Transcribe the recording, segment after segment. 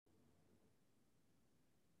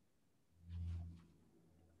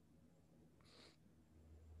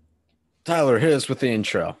Tyler, hit us with the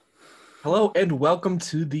intro. Hello and welcome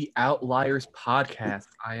to the Outliers podcast.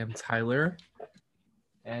 I am Tyler,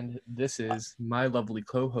 and this is my lovely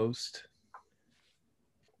co-host.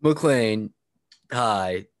 McLean,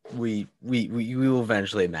 hi. We will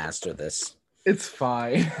eventually master this. It's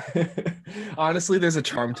fine. Honestly, there's a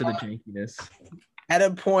charm to the jankiness. At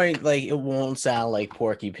a point, it won't sound like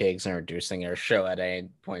Porky Pig's introducing our show at any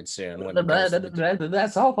point soon.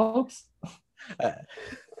 That's all, folks.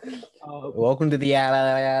 Welcome to the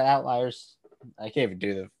Outliers. I can't even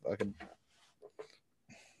do the fucking.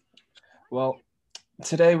 Well,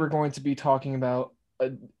 today we're going to be talking about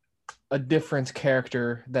a different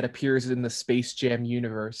character that appears in the Space Jam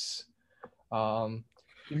universe. God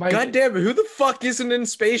damn it, who the fuck isn't in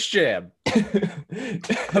Space Jam?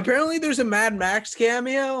 Apparently there's a Mad Max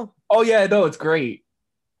cameo. Oh yeah, no, it's great.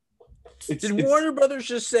 Did Warner Brothers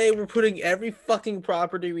just say we're putting every fucking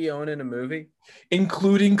property we own in a movie?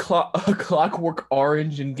 Including Clockwork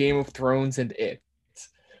Orange and Game of Thrones and It.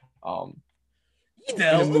 In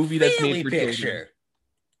a movie that's made for picture.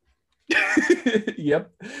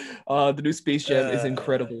 Yep. The new Space Jam is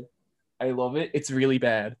incredible. I love it. It's really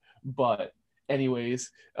bad. But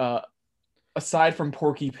anyways, aside from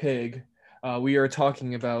Porky Pig, we are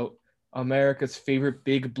talking about America's favorite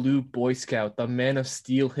big blue Boy Scout, the Man of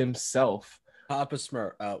Steel himself. Papa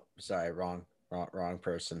Smurf. Oh, sorry, wrong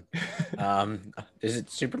person. Is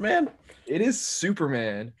it Superman? It is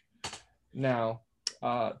Superman. Now,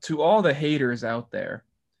 to all the haters out there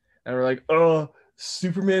that are like, "Oh,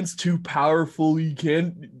 Superman's too powerful. He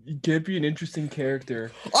can't be an interesting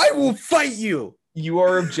character." I will fight you. You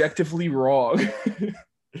are objectively wrong.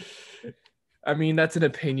 I mean, that's an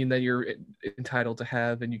opinion that you're entitled to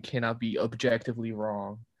have, and you cannot be objectively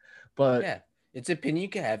wrong. But yeah, it's an opinion you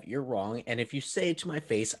can have. You're wrong, and if you say it to my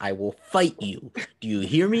face, I will fight you. Do you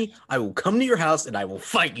hear me? I will come to your house, and I will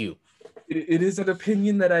fight you. It is an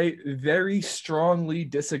opinion that I very strongly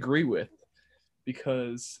disagree with,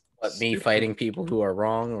 because me fighting people who are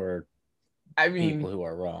wrong, or people who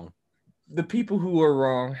are wrong. The people who are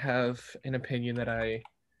wrong have an opinion that I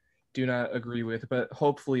do not agree with, but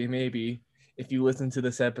hopefully, maybe if you listen to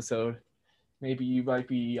this episode, maybe you might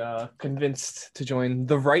be convinced to join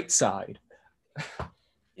the right side.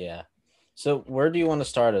 Yeah. So where do you want to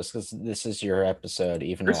start us? Because this is your episode,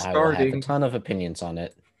 even though I will have a ton of opinions on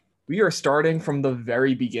it. We are starting from the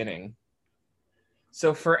very beginning.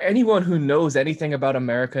 So for anyone who knows anything about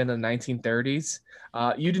America in the 1930s,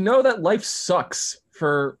 you'd know that life sucks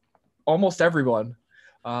for almost everyone.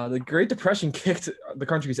 The Great Depression kicked the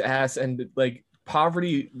country's ass, and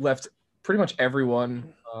poverty left pretty much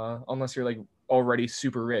everyone, unless you're already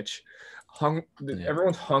super rich.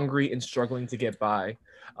 Everyone's hungry and struggling to get by.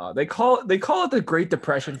 They call it the Great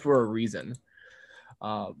Depression for a reason.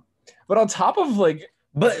 But on top of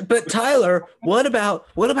But Tyler, what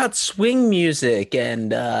about swing music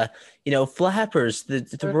and flappers,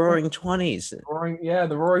 the Roaring '20s? The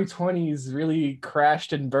Roaring '20s really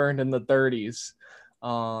crashed and burned in the '30s.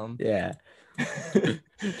 Yeah.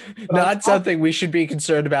 Not something we should be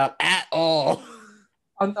concerned about at all.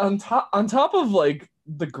 On top of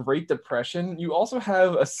the Great Depression, you also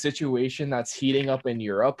have a situation that's heating up in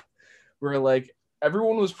Europe where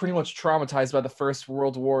everyone was pretty much traumatized by the First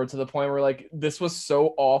World War, to the point where this was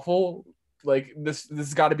so awful, this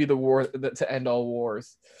has got to be the war to end all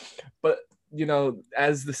wars. But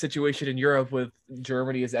as the situation in Europe with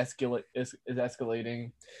Germany is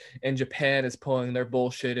escalating, and Japan is pulling their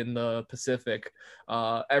bullshit in the Pacific,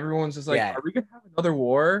 everyone's just are we gonna have another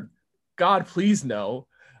war? God, please no.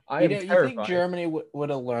 I am terrified. You think Germany would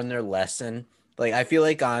have learned their lesson? I feel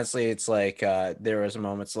honestly, it's there was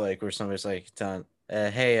moments where somebody's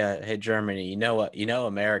hey Germany, you know what?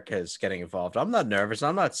 America is getting involved. I'm not nervous.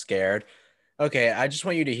 I'm not scared. Okay, I just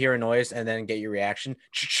want you to hear a noise and then get your reaction.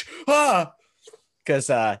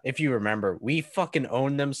 Because if you remember, we fucking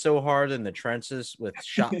owned them so hard in the trenches with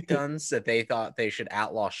shotguns that they thought they should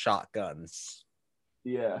outlaw shotguns.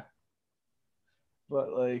 Yeah. But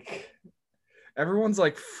everyone's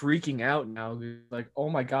freaking out now. Oh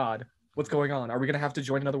my God, what's going on? Are we gonna have to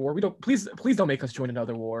join another war? Please don't make us join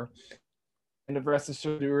another war. And the rest of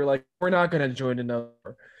the we were we're not gonna join another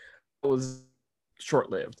war. It was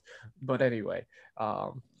short-lived. But anyway,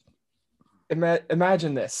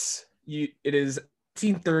 imagine this. It is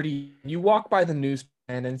 1930. You walk by the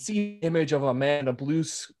newsstand and see an image of a man in a blue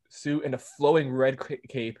suit and a flowing red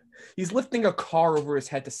cape. He's lifting a car over his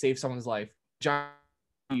head to save someone's life. Giant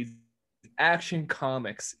Action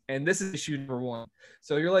Comics, and this is issue number 1.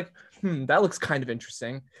 So you're that looks kind of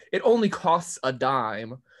interesting. It only costs a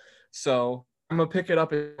dime, so I'm gonna pick it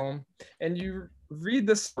up at home, and you read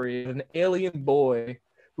the story of an alien boy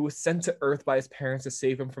who was sent to Earth by his parents to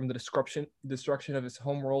save him from the destruction of his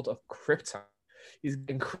homeworld of Krypton. He's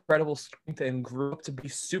incredible strength and grew up to be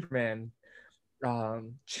Superman,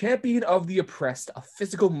 champion of the oppressed, a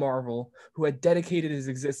physical marvel who had dedicated his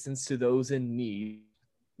existence to those in need.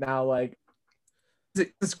 Now, like,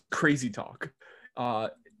 this crazy talk.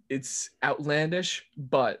 It's outlandish,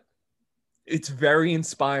 but it's very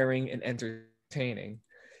inspiring and entertaining.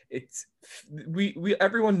 It's we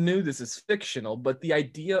everyone knew this is fictional, but the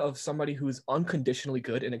idea of somebody who's unconditionally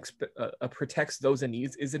good and protects those in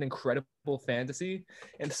need is an incredible fantasy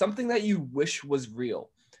and something that you wish was real.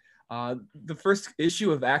 The first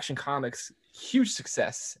issue of Action Comics, huge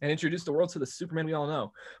success, and introduced the world to the Superman we all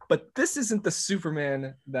know. But this isn't the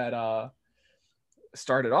Superman that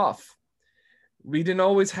started off. We didn't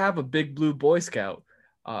always have a big blue Boy Scout.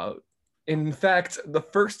 In fact, the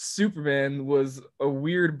first Superman was a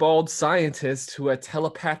weird bald scientist who had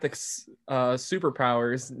telepathic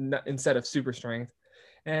superpowers instead of super strength,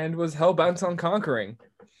 and was hell-bent on conquering.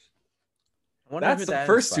 That's the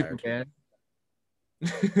first Superman.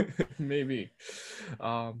 Maybe.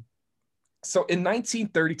 So in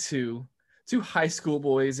 1932, two high school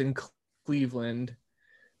boys in Cleveland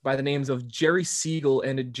by the names of Jerry Siegel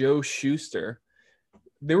and Joe Shuster,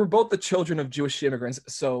 they were both the children of Jewish immigrants,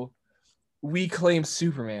 so we claim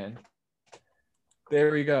Superman.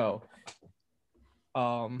 There we go.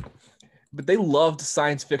 But they loved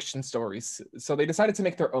science fiction stories, so they decided to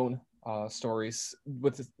make their own stories,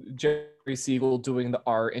 with Jerry Siegel doing the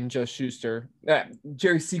art and Jerry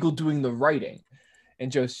Siegel doing the writing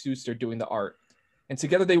and Joe Shuster doing the art. And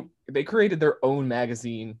together they created their own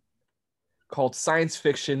magazine called Science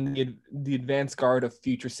Fiction, the Advanced Guard of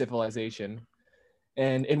Future Civilization.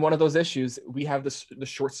 And in one of those issues, we have the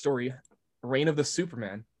short story, Reign of the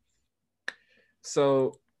Superman.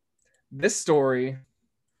 So this story,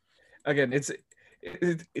 again,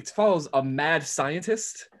 it follows a mad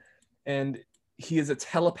scientist, and he is a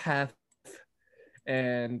telepath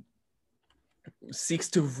and seeks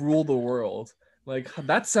to rule the world. Like,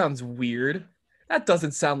 that sounds weird. That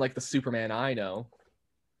doesn't sound like the Superman I know.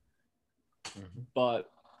 But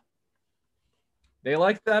they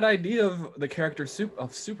like that idea of the character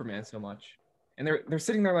of Superman so much. And they're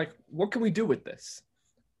sitting there like, what can we do with this?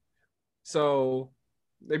 So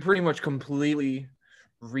they pretty much completely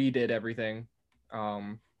redid everything,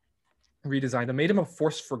 redesigned him, made him a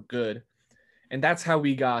force for good. And that's how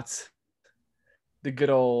we got the good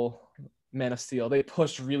old Man of Steel. They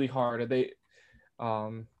pushed really hard to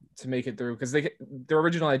make it through, because their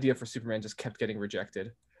original idea for Superman just kept getting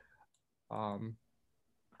rejected.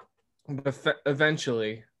 But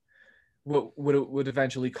eventually, what would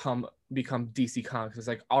eventually become DC Comics is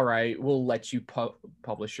like, all right, we'll let you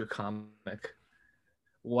publish your comic,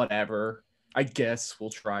 whatever. I guess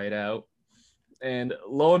we'll try it out. And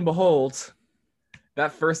lo and behold,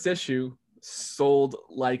 that first issue sold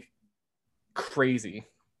like crazy.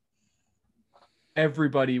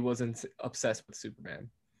 Everybody was obsessed with Superman.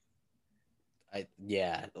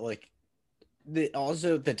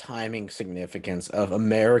 Also the timing significance of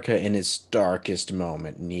America in its darkest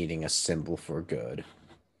moment needing a symbol for good.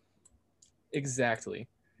 Exactly.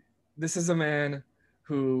 This is a man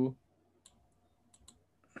who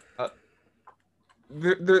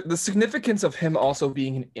the significance of him also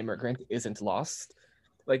being an immigrant isn't lost.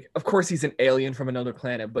 Like, of course he's an alien from another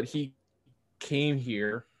planet, but he came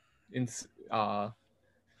here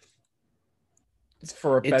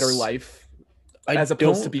for a better life, as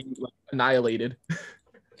opposed to being annihilated.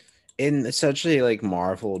 In essentially like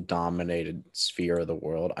Marvel dominated sphere of the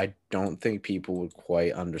world, I don't think people would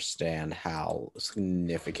quite understand how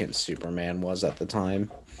significant Superman was at the time.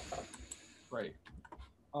 Right.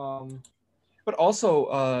 But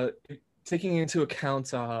also taking into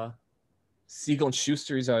account Siegel and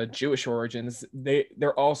Schuster's Jewish origins,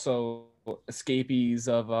 they're also escapees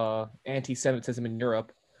of anti-Semitism in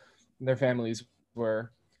Europe. Their families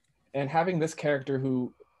were, and having this character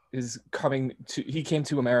who is he came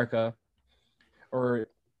to America, or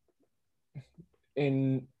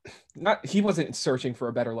he wasn't searching for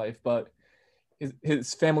a better life, but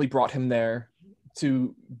his family brought him there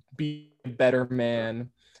to be a better man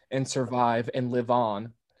and survive and live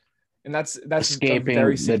on. And that's a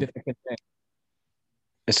very significant thing.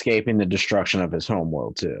 Escaping the destruction of his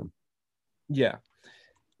homeworld too. Yeah.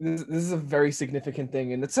 This is a very significant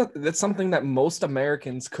thing, and that's something that most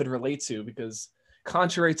Americans could relate to, because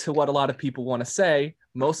contrary to what a lot of people want to say,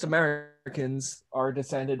 most Americans are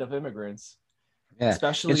descended of immigrants. Yeah,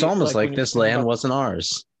 especially it's almost like this land wasn't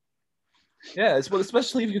ours. Yeah,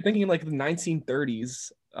 especially if you're thinking like the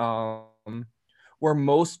 1930s, where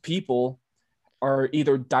most people are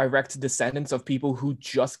either direct descendants of people who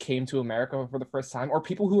just came to America for the first time, or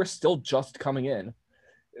people who are still just coming in.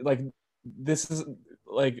 Like, this is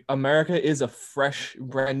like, America is a fresh,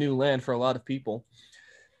 brand new land for a lot of people.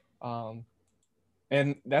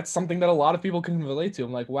 And that's something that a lot of people can relate to.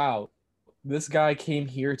 I'm like, wow, this guy came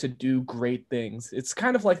here to do great things. It's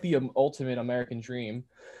kind of like the ultimate American dream.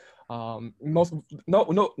 Most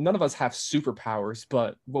no none of us have superpowers,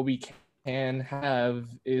 but what we can have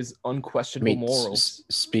is I unquestionable mean, morals.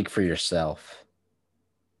 speak for yourself.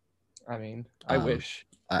 I mean, I Um, wish.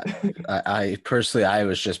 I, I personally, I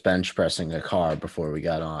was just bench pressing a car before we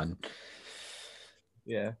got on.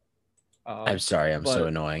 Yeah. I'm sorry, I'm so But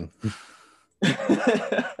annoying.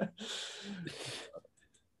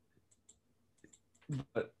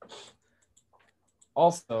 but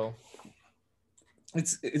also, it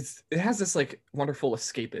has this like wonderful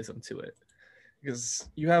escapism to it, because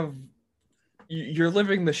you're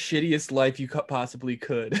living the shittiest life you possibly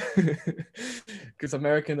could, because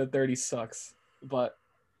America in the 30s sucks. But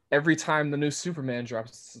every time the new Superman drop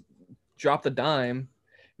the dime,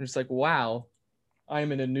 you're just like, wow,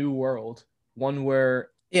 I'm in a new world, one where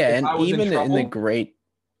Yeah, if and I was in even in the trouble, great.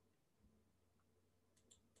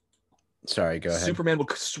 Sorry, go ahead. Superman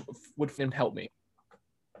would help me.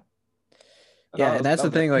 Yeah, and that's That the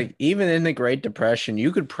was it. thing. Like, even in the Great Depression,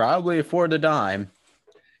 you could probably afford a dime.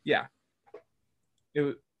 Yeah.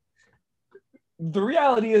 The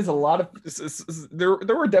reality is, a lot of there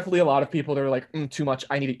were definitely a lot of people that were like, too much,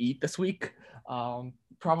 I need to eat this week.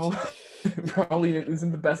 Probably probably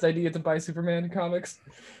isn't the best idea to buy Superman comics,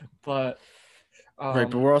 but Right,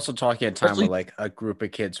 but we're also talking a time where especially like a group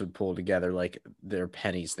of kids would pull together like their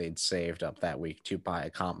pennies they'd saved up that week to buy a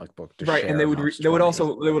comic book to right, and share amongst they would 20.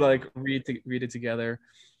 also like read it together.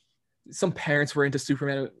 Some parents were into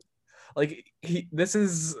Superman. Like, this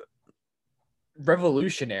is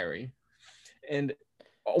revolutionary, and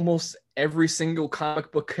almost every single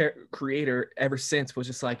comic book creator ever since was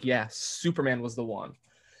just like, yeah, Superman was the one.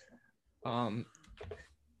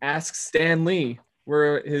 Ask Stan Lee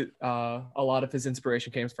where a lot of his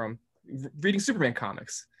inspiration came from, reading Superman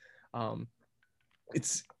comics.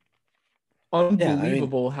 It's Yeah, I mean,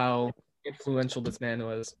 unbelievable how influential this man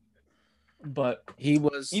was. But he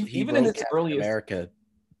even in wrote his Captain earliest, America.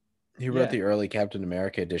 He wrote yeah, the early Captain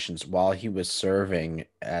America editions while he was serving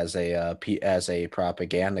as as a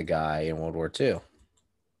propaganda guy in World War II.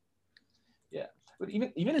 yeah, but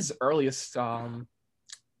even his earliest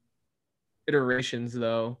iterations,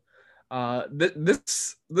 though,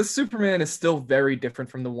 this Superman is still very different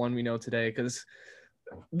from the one we know today, because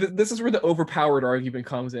this is where the overpowered argument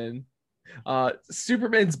comes in.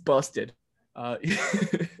 Superman's busted. Uh,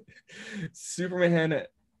 Superman,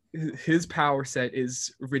 his power set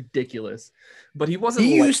is ridiculous, but he wasn't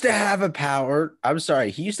He like used to have a power. I'm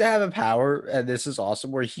sorry. He used to have a power, and this is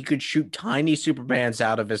awesome, where he could shoot tiny Supermans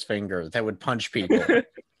out of his finger that would punch people.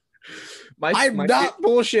 I'm my not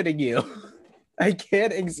bullshitting you. I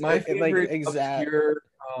can't my like favorite exact. obscure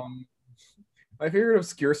my favorite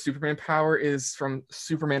obscure Superman power is from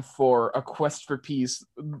Superman 4: A Quest for Peace,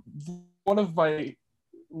 one of my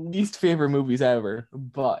least favorite movies ever.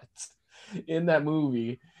 But in that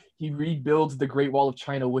movie, he rebuilds the Great Wall of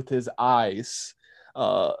China with his eyes.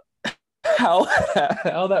 Uh, how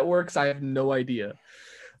how that works, I have no idea.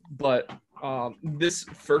 But this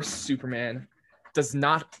first Superman does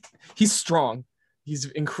not. He's strong. He's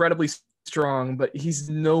incredibly strong, but he's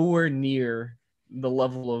nowhere near the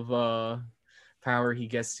level of power he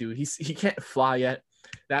gets to. He can't fly yet.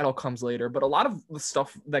 That all comes later. But a lot of the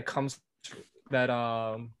stuff that comes that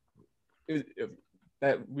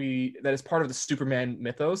that is part of the Superman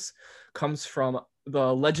mythos comes from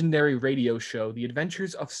the legendary radio show, The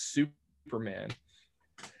Adventures of Superman.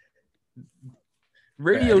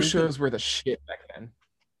 Radio shows were the shit back then.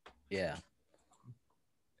 Yeah.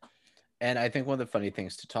 And I think one of the funny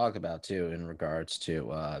things to talk about too, in regards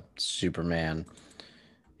to Superman,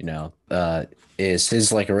 is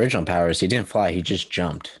his like original powers. He didn't fly; he just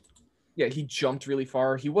jumped. Yeah, he jumped really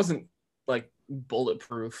far. He wasn't like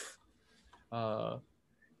bulletproof. A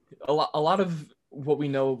lot of what we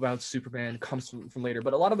know about Superman comes from later,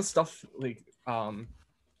 but a lot of the stuff like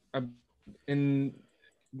in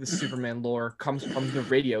the Superman lore comes from the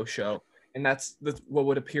radio show, and that's what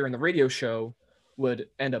would appear in the radio show would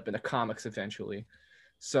end up in the comics eventually.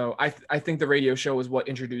 So I think the radio show is what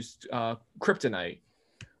introduced Kryptonite.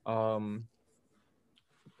 I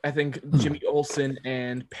think Jimmy Olsen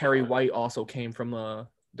and Perry White also came from the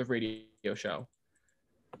radio show.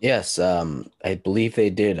 Yes, I believe they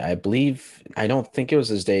did. I don't think it was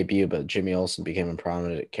his debut, but Jimmy Olsen became a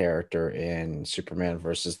prominent character in Superman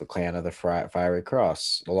versus the Clan of the Fiery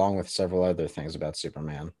Cross, along with several other things about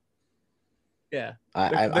Superman. Yeah, the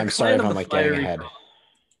I'm sorry clan if of I'm the like getting fiery ahead.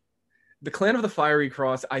 the clan of the fiery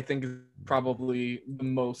cross, I think, is probably the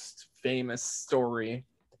most famous story.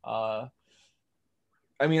 Uh,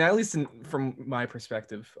 I mean, at least from my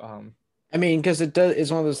perspective. I mean, because it does, it's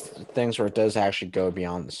one of those things where it does actually go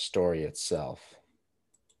beyond the story itself.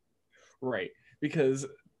 Right, because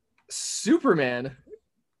Superman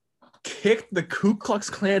kicked the Ku Klux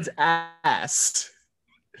Klan's ass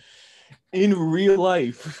in real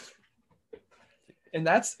life. And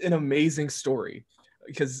that's an amazing story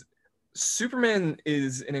because Superman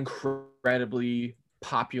is an incredibly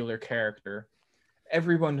popular character.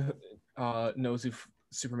 Everyone knows who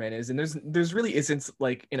Superman is, and there's really isn't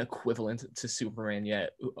like an equivalent to Superman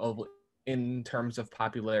yet in terms of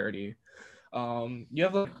popularity. You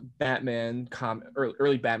have like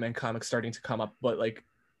early Batman comics starting to come up, but like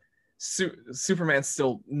Superman's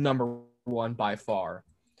still number one by far.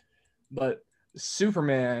 But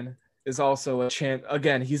Superman is also a champ.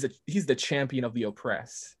 Again, he's the champion of the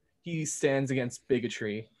oppressed. He stands against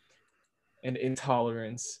bigotry and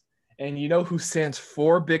intolerance. And you know who stands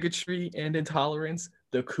for bigotry and intolerance?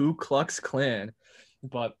 The Ku Klux Klan.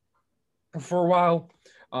 But for a while,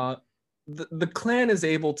 the Klan is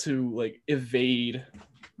able to like evade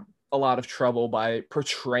a lot of trouble by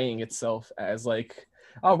portraying itself as like,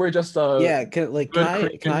 oh, we're just a Yeah, good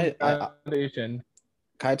Christian I foundation.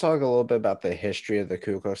 can I talk a little bit about the history of the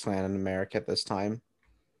Ku Klux Klan in America at this time?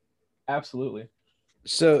 Absolutely.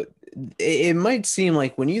 So it might seem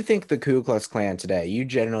like when you think the Ku Klux Klan today, you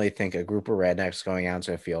generally think a group of rednecks going out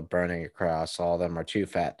to a field burning a cross. All of them are too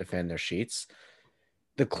fat to defend their sheets.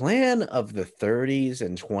 The Klan of the 30s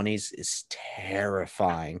and 20s is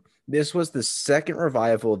terrifying. This was the second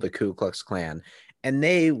revival of the Ku Klux Klan, and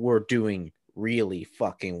they were doing really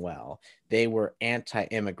fucking well. They were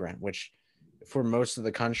anti-immigrant, which for most of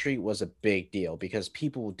the country was a big deal because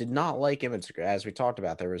people did not like immigrants. As we talked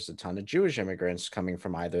about, there was a ton of Jewish immigrants coming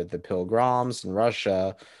from either the Pilgrims in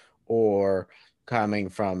Russia or coming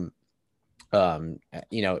from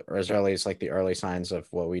as early as like the early signs of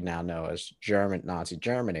what we now know as Nazi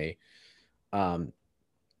Germany. Um,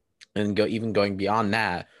 and even going beyond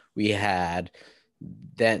that, we had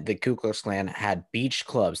that the Ku Klux Klan had beach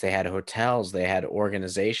clubs, they had hotels, they had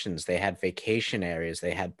organizations, they had vacation areas,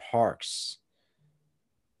 they had parks.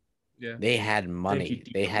 Yeah. They had Thank you, money.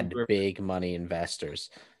 They D.W. had Griffith. big money investors.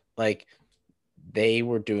 Like they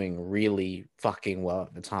were doing really fucking well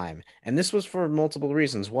at the time. And this was for multiple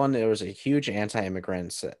reasons. One, there was a huge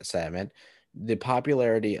anti-immigrant sentiment. The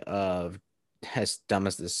popularity of, as dumb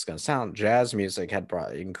as this is going to sound, jazz music had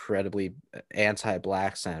brought incredibly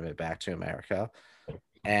anti-black sentiment back to America.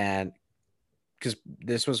 And because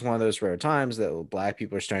this was one of those rare times that black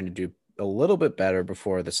people are starting to do a little bit better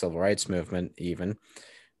before the civil rights movement, even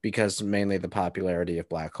because mainly the popularity of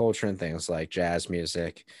black culture and things like jazz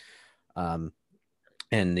music, um,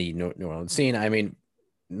 and the New Orleans scene. I mean,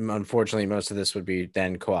 unfortunately, most of this would be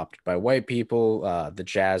then co-opted by white people. The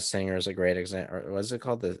jazz singer is a great example. Or what's it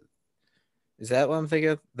called? Is that what I'm thinking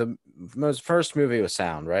of? The most first movie was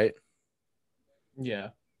Sound, right? Yeah,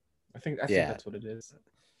 I think Yeah. that's what it is.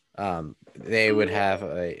 They would have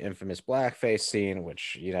a infamous blackface scene,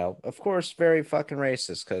 which of course, very fucking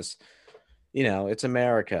racist because it's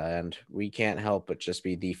America and we can't help but just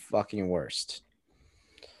be the fucking worst.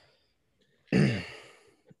 Yeah.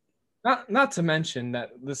 Not to mention that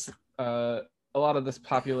this a lot of this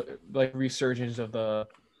popular like resurgence of the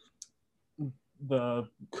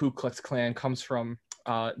Ku Klux Klan comes from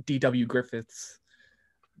D.W. Griffith's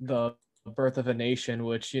The Birth of a Nation,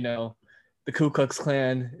 which the Ku Klux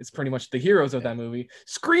Klan is pretty much the heroes of that movie,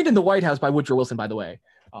 screened in the White House by Woodrow Wilson, by the way.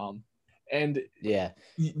 And Yeah.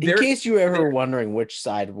 In there, case you were ever wondering which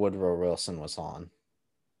side Woodrow Wilson was on.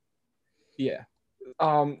 yeah,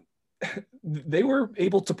 they were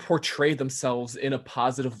able to portray themselves in a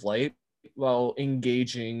positive light while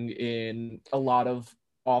engaging in a lot of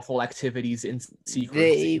awful activities in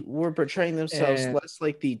secrecy. They were portraying themselves And less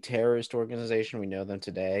like the terrorist organization we know them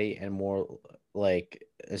today and more like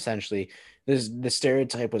essentially the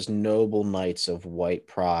stereotype was noble knights of white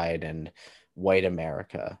pride and white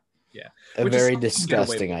America. yeah, A which is very something you get away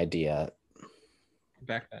disgusting with idea.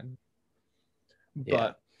 back then. Yeah.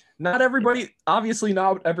 But obviously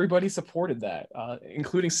not everybody supported that,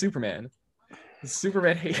 including Superman.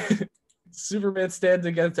 Superman hated Superman stands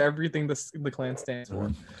against everything the Klan stands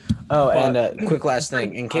for. Oh, and But quick last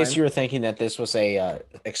thing, in case time, you were thinking that this was a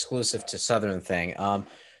exclusive to Southern thing,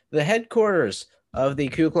 the headquarters of the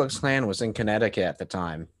Ku Klux Klan was in Connecticut at the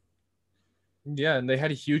time. Yeah, and they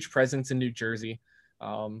had a huge presence in New Jersey,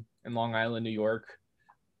 in Long Island, New York,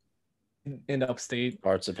 in upstate.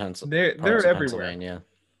 Parts of They're everywhere. Pennsylvania.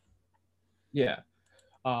 Yeah.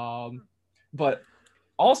 But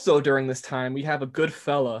also during this time, we have a good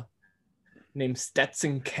fella named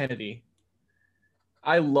Stetson Kennedy.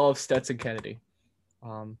 I love Stetson Kennedy,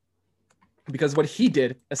 because what he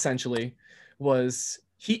did essentially was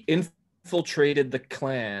he infiltrated the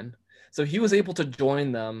Klan, so he was able to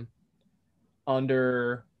join them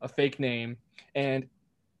under a fake name and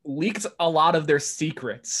leaked a lot of their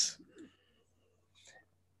secrets.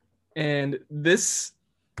 And this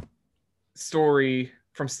story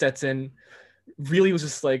from Stetson really was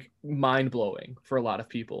just like mind blowing for a lot of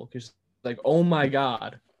people. Just like, oh my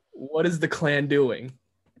God, what is the Klan doing?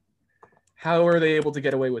 How are they able to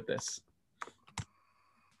get away with this?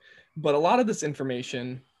 But a lot of this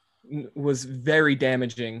information was very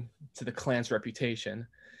damaging to the Klan's reputation,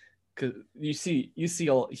 because you see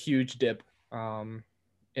a huge dip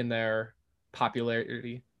in their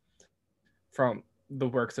popularity from the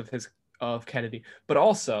works of Kennedy. But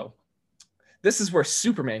also, this is where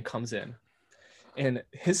Superman comes in, and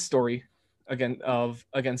his story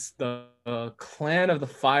against the Clan of the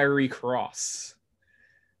Fiery Cross,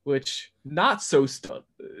 which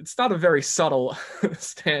it's not a very subtle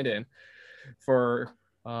stand-in for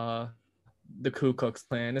the Ku Klux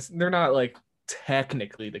Klan. They're not like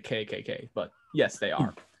technically the KKK, but yes, they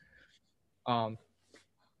are.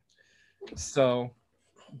 So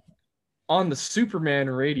on the Superman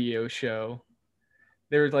radio show,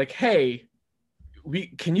 they were like, "Hey,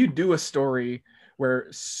 can you do a story where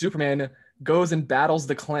Superman goes and battles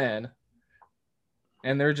the Klan?"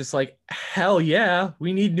 And they're just like, "Hell yeah,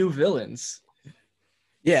 we need new villains."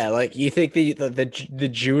 Yeah, like you think the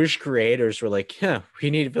Jewish creators were like, "Yeah,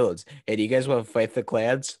 we need villains. Hey, do you guys want to fight the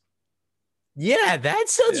clans?" Yeah, that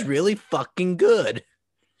sounds really fucking good.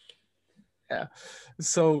 Yeah.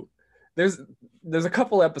 So there's a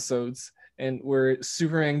couple episodes and where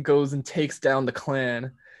Superman goes and takes down the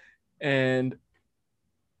Klan, and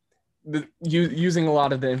using a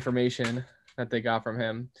lot of the information that they got from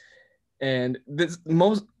him, and this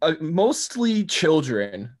mostly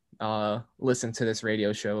children listen to this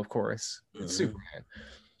radio show, of course. It's Superman.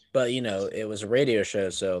 But it was a radio show,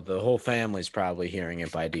 so the whole family's probably hearing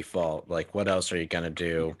it by default. Like, what else are you gonna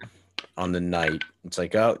do on the night? It's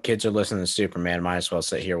like, oh, kids are listening to Superman, might as well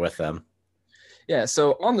sit here with them. Yeah,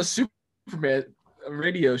 so on the Superman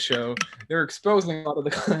radio show, they're exposing a lot of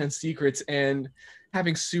the Klan's secrets and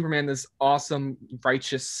having Superman, this awesome,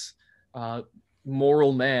 righteous,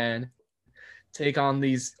 moral man, take on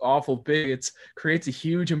these awful bigots, creates a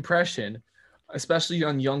huge impression, especially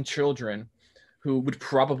on young children who would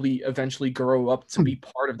probably eventually grow up to be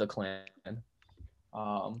part of the Klan.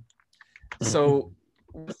 So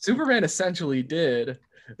what Superman essentially did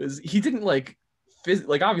is he didn't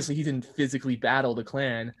obviously he didn't physically battle the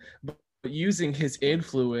Klan, but using his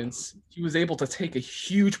influence, he was able to take a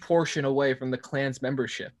huge portion away from the Klan's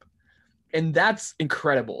membership. And that's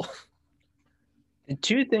incredible. The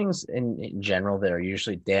two things in general that are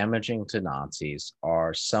usually damaging to Nazis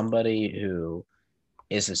are somebody who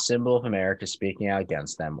is a symbol of America speaking out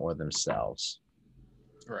against them, or themselves.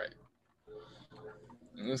 Right.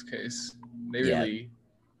 In this case, they really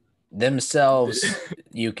themselves.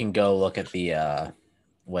 You can go look at the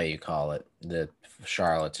what you call it, the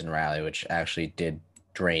Charlottesville rally, which actually did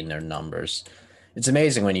drain their numbers. It's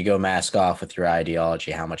amazing when you go mask off with your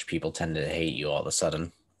ideology how much people tend to hate you all of a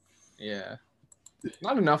sudden. Yeah.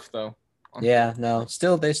 Not enough though. Yeah, no.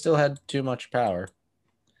 They still had too much power.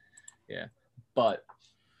 Yeah. But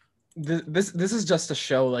this is just to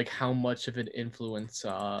show like how much of an influence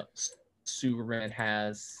Superman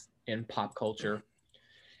has in pop culture.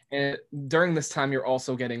 And during this time, you're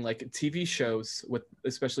also getting like TV shows with,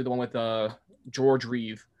 especially the one with George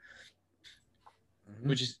Reeve,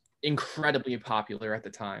 which is incredibly popular at the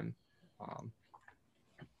time.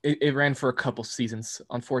 It ran for a couple seasons.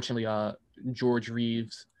 Unfortunately, George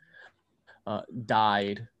Reeves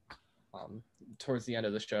died towards the end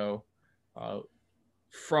of the show.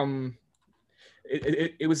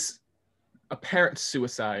 It was apparent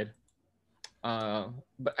suicide.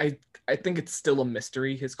 But I think it's still a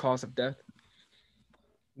mystery, his cause of death.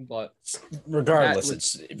 But regardless,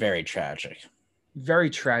 it's very tragic. Very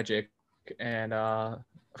tragic. And of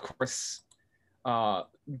course,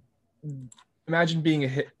 imagine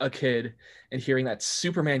being a kid and hearing that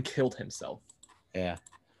Superman killed himself. Yeah.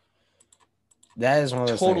 That is one of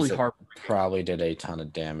those totally things that probably did a ton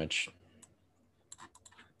of damage.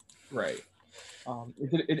 Right.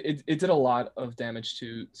 It did a lot of damage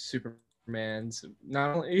to Superman Superman's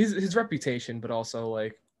not only his reputation, but also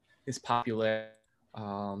like his popularity.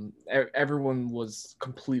 Everyone was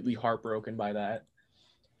completely heartbroken by that.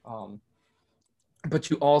 But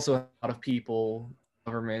you also have a lot of people,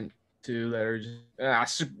 government too, that are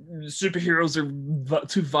just superheroes are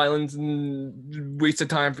too violent and waste of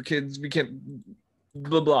time for kids. We can't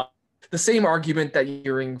blah blah. The same argument that you're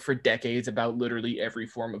hearing for decades about literally every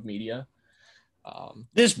form of media.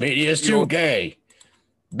 This media is too gay.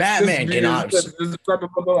 Batman cannot. Blah, blah,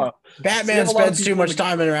 blah, blah. Batman spends too much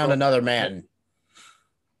time around another man.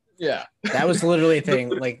 Yeah. That was literally a thing.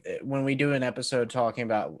 Like when we do an episode talking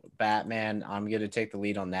about Batman, I'm going to take the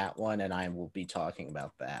lead on that one, and I will be talking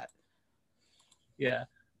about that. Yeah.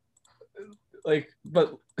 Like,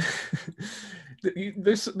 but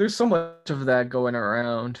there's so much of that going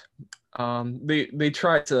around. They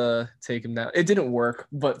tried to take him down. It didn't work,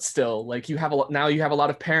 but still, like you have a lot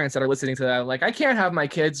of parents that are listening to that. Like, I can't have my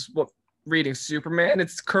kids reading Superman.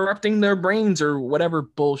 It's corrupting their brains or whatever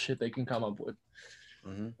bullshit they can come up with.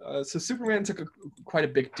 Mm-hmm. So Superman took quite a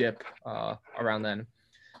big dip around then.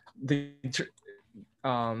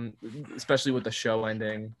 Especially with the show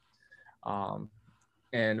ending.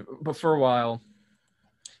 But for a while,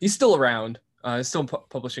 he's still around. He's still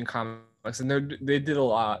publishing comics, and they did a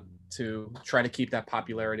lot to try to keep that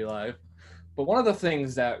popularity alive. But one of the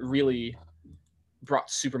things that really brought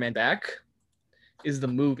Superman back is the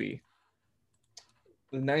movie.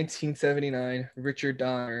 The 1979 Richard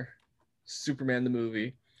Donner Superman the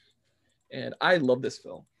movie. And I love this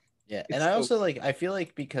film. Yeah, and I also I feel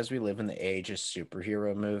like because we live in the age of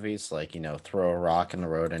superhero movies, like, you know, throw a rock in the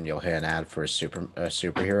road and you'll hear an ad for a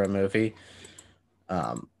superhero movie.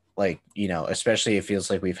 Like, you know, especially it feels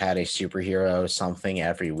like we've had a superhero something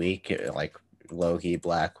every week, like Loki,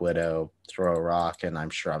 Black Widow, throw a rock, and I'm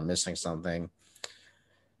sure I'm missing something.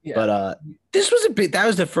 Yeah. But this was that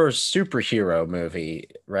was the first superhero movie,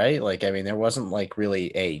 right? Like, I mean, there wasn't like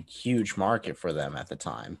really a huge market for them at the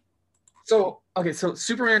time. So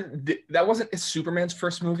Superman, that wasn't Superman's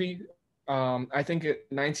first movie. I think in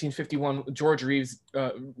 1951, George Reeves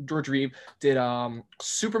did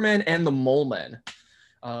Superman and the Mole Men.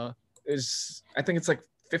 I think it's like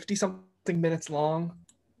 50 something minutes long.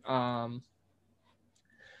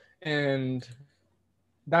 And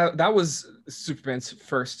that was Superman's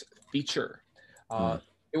first feature.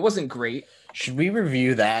 It wasn't great. Should we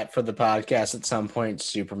review that for the podcast at some point?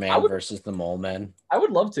 Superman versus the Mole Men. I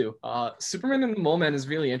would love to. Superman and the Mole Man is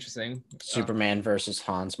really interesting. Superman versus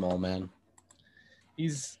Hans Mole Man.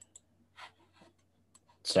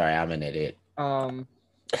 Sorry, I'm an idiot. I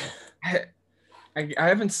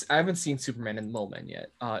haven't seen Superman and the Mole Man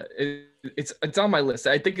yet. It's on my list.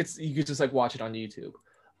 I think you could just like watch it on YouTube.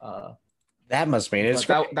 That must mean it's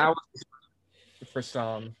that was the first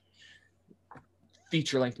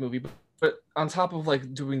feature length movie. But on top of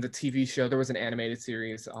like doing the TV show, there was an animated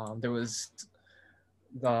series. There was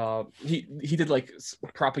he did like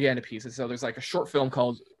propaganda pieces. So there's like a short film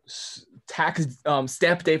called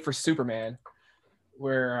Stamp Day for Superman,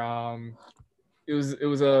 where it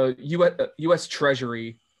was a U.S.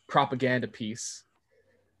 Treasury propaganda piece,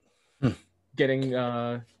 getting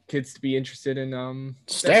kids to be interested in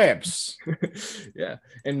stamps. Yeah,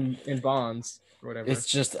 and bonds. Or whatever. It's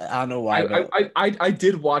just I don't know why. I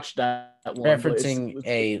did watch that one. Referencing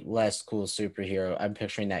a less cool superhero, I'm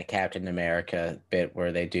picturing that Captain America bit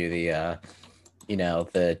where they do the,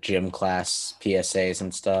 the gym class PSAs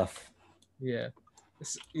and stuff. Yeah,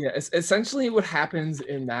 It's essentially what happens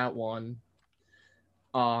in that one.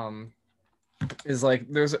 Is like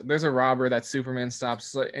there's a robber that Superman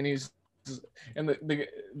stops, and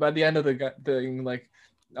by the end of the thing, like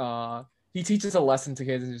he teaches a lesson to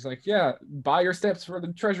kids and he's like, yeah, buy your steps for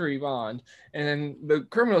the treasury bond. And then the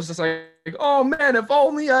criminal's just like, oh man, if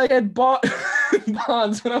only I had bought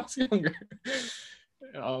bonds when I was younger.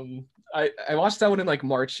 I watched that one in like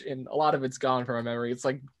March and a lot of it's gone from my memory. It's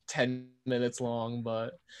like 10 minutes long,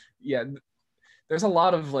 but yeah, there's a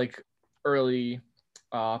lot of like early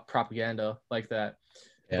propaganda like that.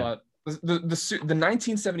 Yeah. But the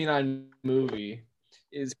 1979 movie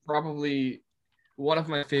is probably one of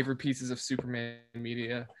my favorite pieces of Superman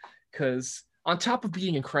media, because on top of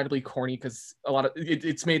being incredibly corny, because a lot of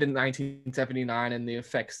it's made in 1979 and the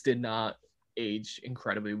effects did not age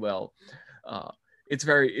incredibly well. It's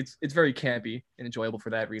very campy and enjoyable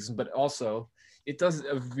for that reason, but also it does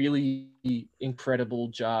a really incredible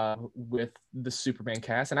job with the Superman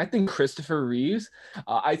cast. And I think Christopher Reeves,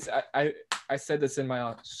 I said this in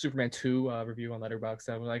my Superman 2 review on Letterboxd.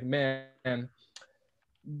 I was like, man,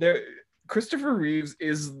 Christopher Reeves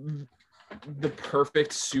is the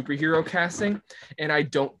perfect superhero casting, and I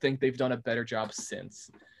don't think they've done a better job since.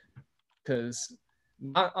 because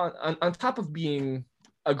on top of being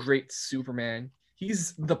a great Superman,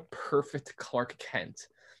 he's the perfect Clark Kent.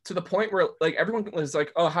 To the point where like everyone was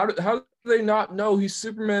like, "Oh, how do they not know he's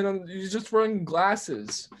Superman? And he's just wearing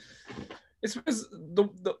glasses." It's because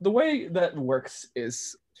the way that works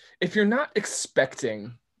is if you're not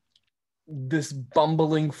expecting this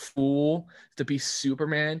bumbling fool to be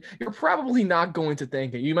Superman, you're probably not going to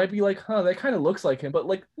think it. You might be like, "Huh, that kind of looks like him," but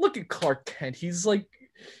like, look at Clark Kent. He's like,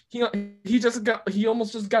 he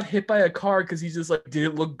almost just got hit by a car because he just like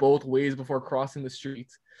didn't look both ways before crossing the street.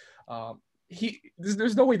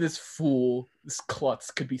 There's no way this fool, this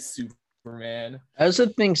klutz, could be Superman. I also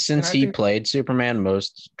think since I he think played Superman,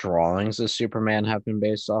 most drawings of Superman have been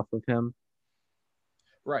based off of him.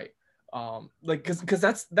 right. Like because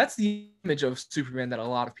that's the image of Superman that a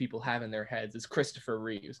lot of people have in their heads is Christopher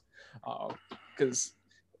Reeves. Because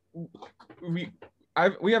we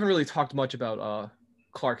haven't really talked much about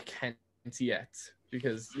Clark Kent yet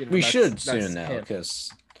because we should soon now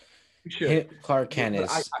because Clark Kent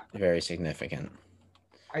is very significant.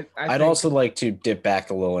 I'd also like to dip back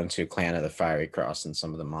a little into Clan of the Fiery Cross and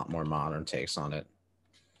some of the more modern takes on it.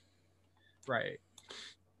 Right.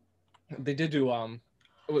 They did do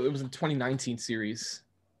it was a 2019 series.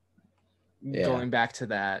 Yeah. Going back to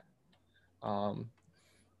that,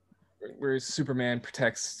 where Superman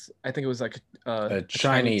protects, I think it was like a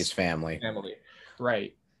Chinese family.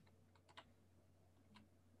 Right.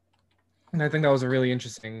 And I think that was a really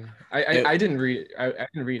interesting. I didn't read it. I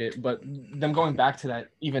didn't read it, but them going back to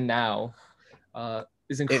that even now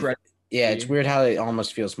is incredible. It's weird how it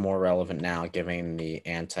almost feels more relevant now, given the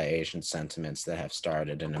anti-Asian sentiments that have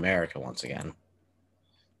started in America once again.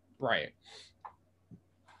 Right.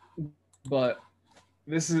 But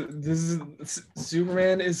this is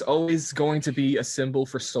Superman is always going to be a symbol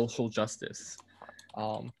for social justice.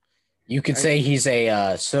 You could say he's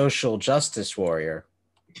a social justice warrior.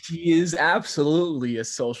 He is absolutely a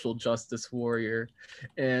social justice warrior.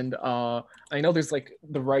 And I know there's like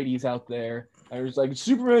the righties out there. There's like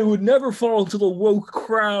Superman would never fall to the woke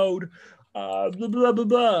crowd. Blah blah blah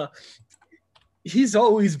blah. He's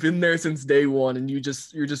always been there since day one, and you're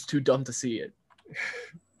just too dumb to see it.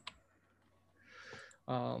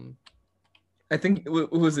 I think it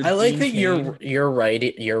was. I like that your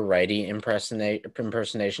righty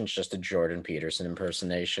impersonation is just a Jordan Peterson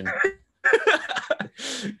impersonation.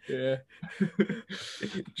 Yeah.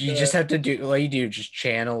 You just have to do what you do. Just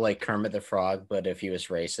channel like Kermit the Frog, but if he was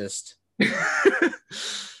racist.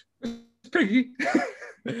 Piggy.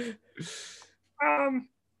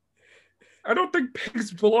 I don't think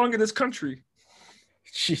pigs belong in this country.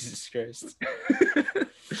 Jesus Christ.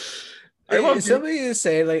 I love somebody to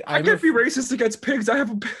say like I can't be racist against pigs. I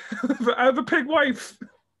have a pig wife.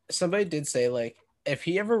 Somebody did say like if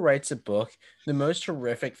he ever writes a book, the most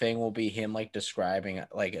horrific thing will be him like describing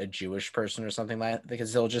like a Jewish person or something like that,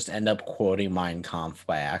 because he'll just end up quoting Mein Kampf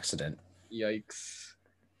by accident. Yikes.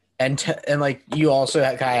 And like you also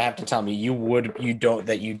kind of have to tell me you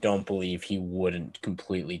don't believe he wouldn't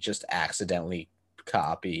completely just accidentally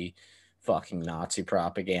copy fucking Nazi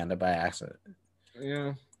propaganda by accident.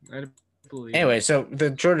 Yeah, I believe. Anyway, so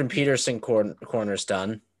the Jordan Peterson corner's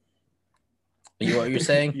done. You what you're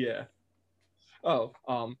saying? Yeah. Oh,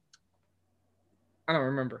 I don't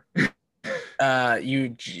remember.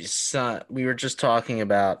 We were just talking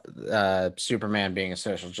about Superman being a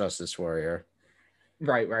social justice warrior.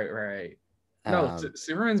 Right. No,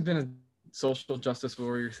 Superman's been a social justice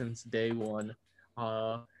warrior since day one.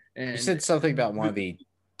 And you said something about one of the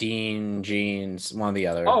Dean Jeans, one of the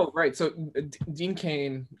other. Oh, right. So Dean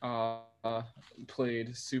Cain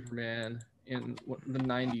played Superman in the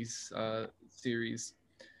 '90s series,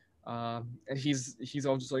 and he's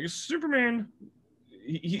all just like Superman.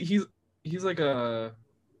 He's like a.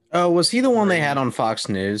 Oh, was he the one they had on Fox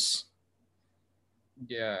News?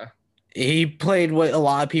 Yeah. He played what a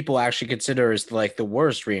lot of people actually consider as like the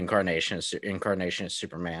worst incarnation of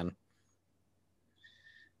Superman.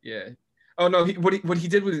 Yeah. Oh no! What he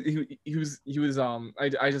did was he was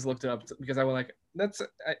I just looked it up because I was like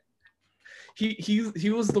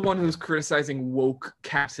he was the one who was criticizing woke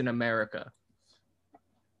Captain America.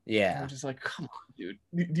 Yeah. I'm just like, come on, dude.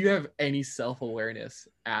 Do you have any self-awareness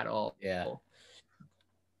at all? Yeah.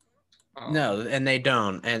 No, and they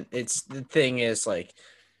don't. And it's the thing is like,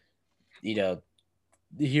 you know,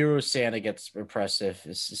 the hero stand against repressive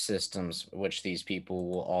systems, which these people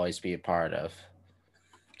will always be a part of.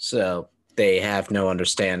 So they have no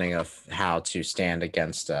understanding of how to stand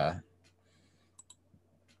against the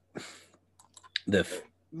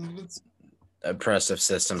oppressive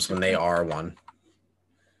systems when they are one.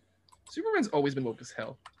 Superman's always been woke as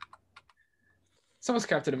hell. So is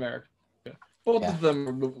Captain America. Both Yeah. of them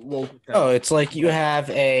are well. Oh, it's like you have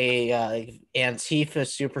a Antifa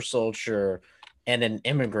super soldier and an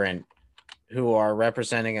immigrant who are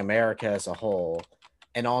representing America as a whole,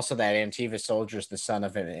 and also that Antifa soldier is the son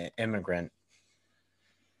of an immigrant.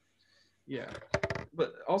 Yeah,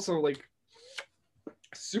 but also like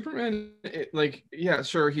Superman, yeah,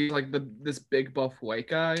 sure, he's like this big buff white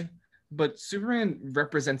guy, but Superman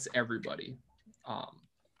represents everybody. Um,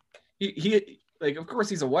 he like, of course,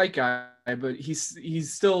 he's a white guy, but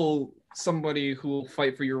he's still somebody who will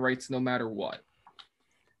fight for your rights no matter what.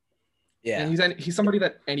 Yeah. And he's somebody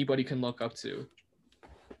that anybody can look up to,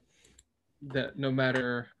 that no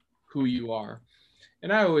matter who you are.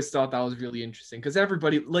 And I always thought that was really interesting because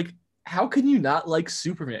everybody, like, how can you not like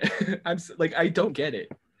Superman? I don't get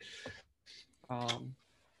it. I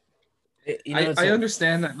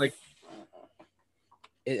understand that, like,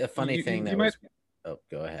 a funny thing that was. Oh,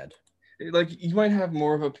 go ahead. Like, you might have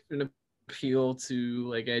more of an appeal to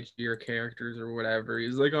like edgier characters or whatever.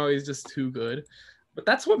 He's like, oh, he's just too good. But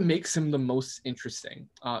that's what makes him the most interesting.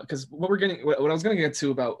 Because what I was going to get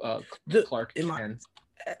to about Clark Kent.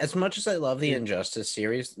 As much as I love the Injustice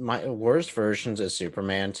series, my worst versions of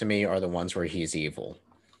Superman to me are the ones where he's evil.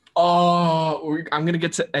 Oh, I'm gonna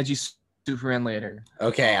get to edgy Superman later.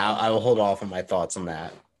 Okay, I will hold off on my thoughts on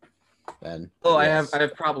that. Then. Oh, yes. I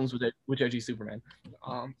have problems with edgy Superman.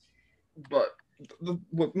 But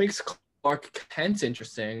what makes Clark Kent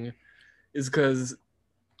interesting is because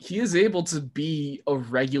he is able to be a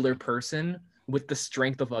regular person with the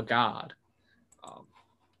strength of a god.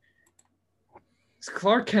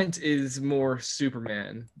 Clark Kent is more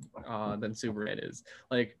Superman than Superman is.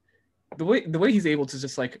 Like, the way he's able to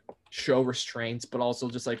just like show restraints, but also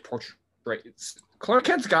just like portray. Clark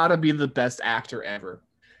Kent's gotta be the best actor ever.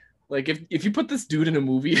 Like, if you put this dude in a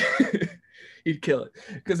movie, he'd kill it.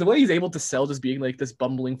 Because the way he's able to sell just being like this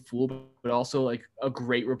bumbling fool, but also like a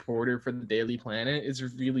great reporter for the Daily Planet is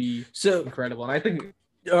really incredible. And I think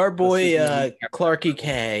our boy Clarky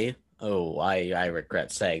K. Oh, I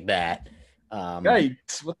regret saying that.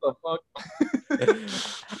 Yikes! What the fuck?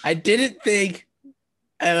 I didn't think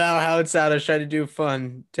about how it sounded. I was trying to do a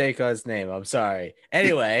fun take on his name. I'm sorry.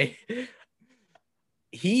 Anyway,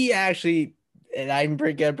 he actually, and I'm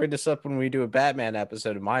gonna bring this up when we do a Batman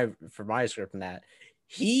episode for my script and that,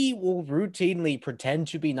 he will routinely pretend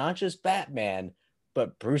to be not just Batman,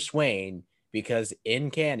 but Bruce Wayne, because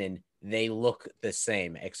in canon, they look the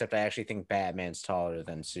same, except I actually think Batman's taller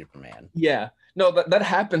than Superman. Yeah. No, that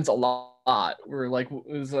happens a lot. Where like it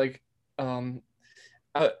was like I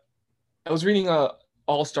was reading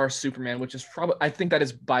All-Star Superman, which is probably, I think that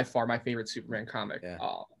is by far my favorite Superman comic. Yeah.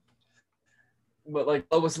 But like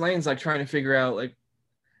Lois Lane's like trying to figure out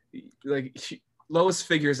Lois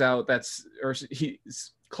figures out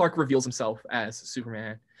Clark reveals himself as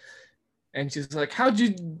Superman, and she's like, how were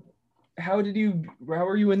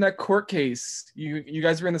you in that court case? You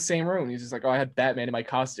guys were in the same room. He's just like, oh, I had Batman in my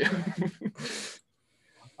costume.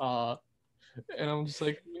 And I'm just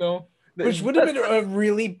like, which would have been a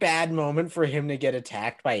really bad moment for him to get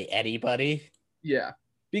attacked by anybody. Yeah,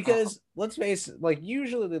 because let's face it, like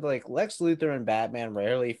usually like Lex Luthor and Batman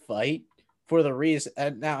rarely fight for the reason.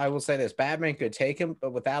 And now I will say this: Batman could take him,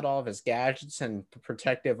 but without all of his gadgets and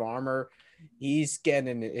protective armor, he's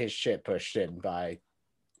getting his shit pushed in by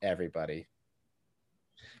everybody.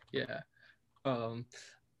 Yeah.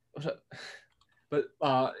 But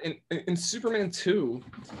in Superman 2,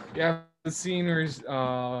 you have the scene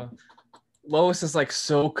where Lois is like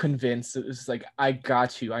so convinced. It's like, I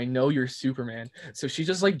got you. I know you're Superman. So she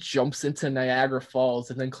just like jumps into Niagara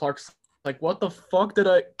Falls, and then Clark's like, what the fuck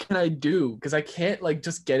can I do? Because I can't like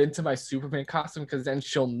just get into my Superman costume because then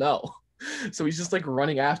she'll know. So he's just like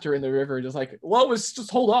running after her in the river, just like, Lois,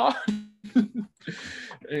 just hold on. And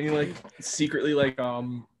he like secretly like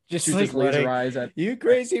just shoots his laser eyes at you,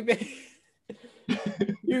 crazy bitch.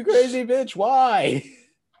 You crazy bitch, why?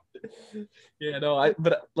 Yeah, no,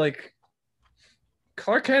 but like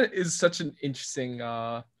Clark Kent is such an interesting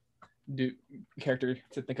character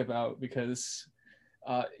to think about, because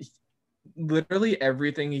literally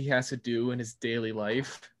everything he has to do in his daily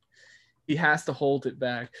life, he has to hold it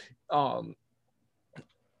back.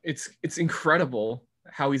 It's incredible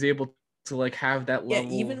how he's able to like have that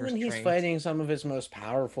level. Yeah, even when he's fighting some of his most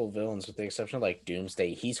powerful villains, with the exception of like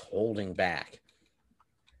Doomsday, he's holding back.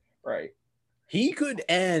 Right. He could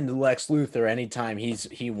end Lex Luthor anytime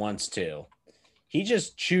he wants to. He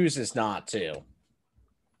just chooses not to.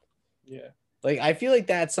 Yeah. Like, I feel like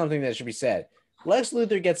that's something that should be said. Lex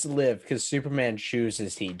Luthor gets to live because Superman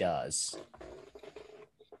chooses he does.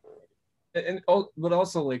 But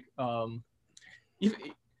also like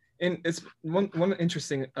and it's one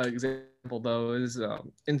interesting example though is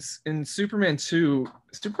in Superman 2,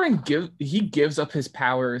 Superman gives up his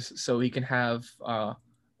powers so he can have a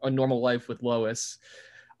normal life with Lois.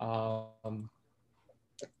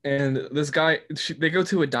 And this guy, they go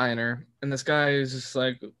to a diner, and this guy is just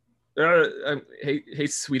like, hey,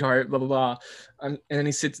 sweetheart, blah blah blah, and then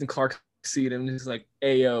he sits in Clark's seat, and he's like,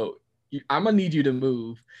 hey yo, I'm gonna need you to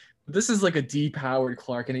move. This is like a depowered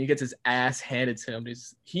Clark, and he gets his ass handed to him.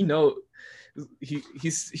 He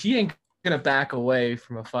ain't gonna back away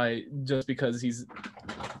from a fight just because he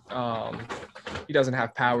doesn't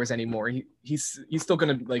have powers anymore. He's still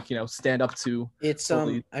gonna stand up to. It's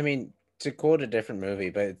I mean, to quote a different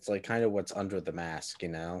movie, but it's like kind of what's under the mask,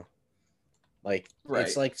 Like right.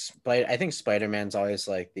 It's like I think Spider-Man's always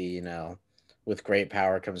like the with great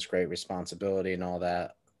power comes great responsibility and all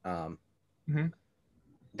that.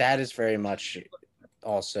 That is very much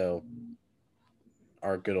also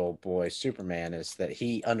our good old boy Superman, is that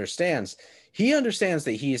he understands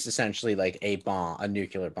that he is essentially like a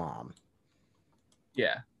nuclear bomb.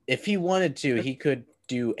 Yeah. If he wanted to, he could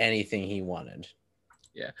do anything he wanted.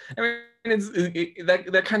 Yeah. I mean,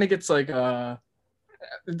 that kind of gets like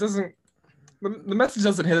it doesn't, the message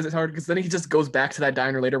doesn't hit as hard because then he just goes back to that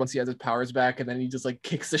diner later once he has his powers back, and then he just like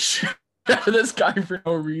kicks the shit out of this guy for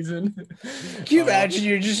no reason. Can you imagine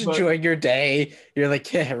you're just enjoying your day? You're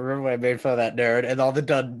like, yeah, remember when I made fun of that nerd? And all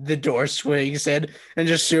the door swings in, and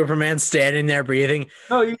just Superman standing there breathing.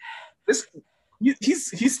 No,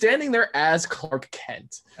 he's standing there as Clark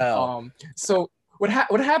Kent. Oh. So what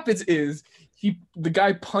happens is the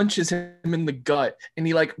guy punches him in the gut, and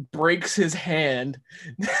he like breaks his hand,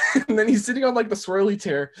 and then he's sitting on like the swirly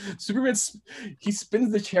chair. Superman he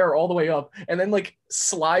spins the chair all the way up, and then like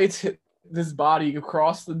slides this body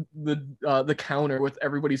across the counter with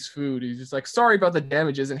everybody's food. He's just like, sorry about the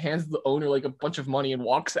damages, and hands the owner like a bunch of money and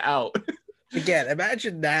walks out. Again,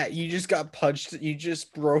 imagine that you just got punched. You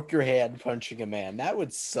just broke your hand punching a man. That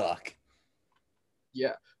would suck.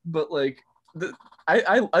 Yeah, but like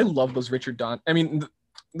I love those Richard Donner. I mean,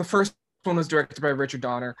 the first one was directed by Richard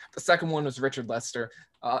Donner. The second one was Richard Lester.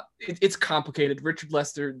 It's complicated. Richard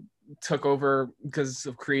Lester took over because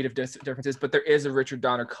of creative differences, but there is a Richard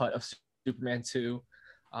Donner cut of Superman 2.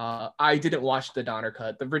 I didn't watch the Donner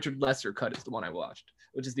cut. The Richard Lester cut is the one I watched,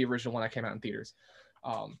 which is the original one that came out in theaters.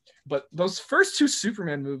 But those first two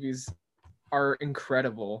Superman movies are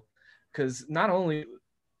incredible because not only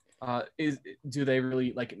do they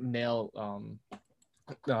really like nail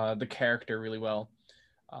the character really well,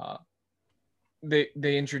 they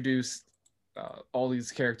introduced all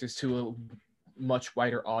these characters to a much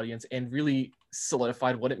wider audience and really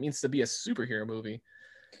solidified what it means to be a superhero movie.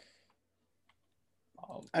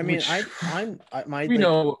 I mean, I think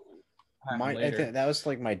that was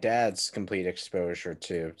like my dad's complete exposure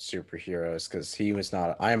to superheroes, because he was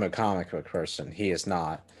not. I am a comic book person. He is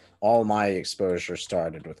not. All my exposure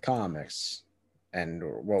started with comics, and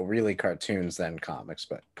well, really cartoons, then comics.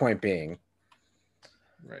 But point being,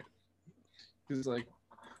 right? Because like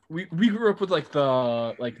we grew up with like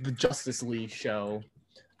the Justice League show,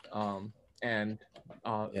 and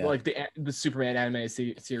like the Superman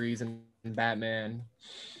animated series and Batman.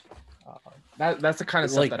 That's the kind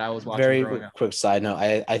of stuff that I was watching. Very quick side note: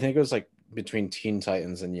 I think it was like between Teen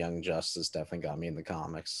Titans and Young Justice definitely got me in the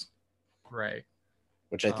comics, right?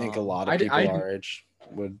 Which I think a lot of people our age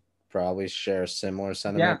would probably share a similar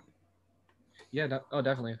sentiment. Yeah,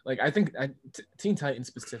 definitely. Like I think Teen Titans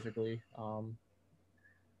specifically,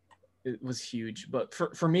 it was huge. But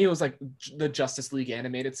for me, it was like the Justice League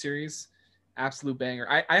animated series, absolute banger.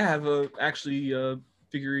 I have actually a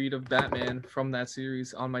figurine of Batman from that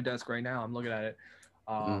series on my desk right now. I'm looking at it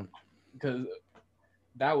because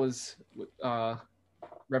that was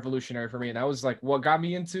revolutionary for me, and that was like what got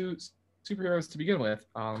me into superheroes to begin with.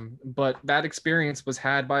 But that experience was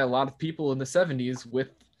had by a lot of people in the 70s with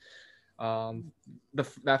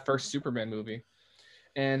that first Superman movie.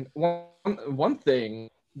 And one thing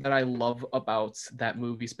that I love about that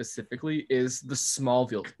movie specifically is the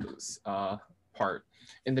Smallville part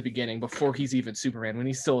in the beginning, before he's even Superman, when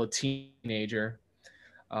he's still a teenager.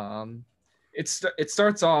 It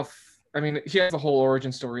starts off, I mean, he has a whole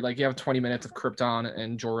origin story. Like you have 20 minutes of Krypton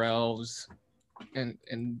and Jor-El's, and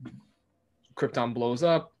Krypton blows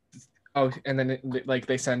up. Oh, and then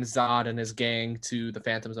they send Zod and his gang to the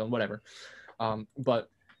Phantom Zone, whatever. But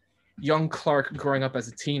young Clark growing up as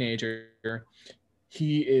a teenager,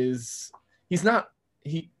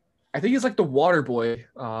 I think he's like the water boy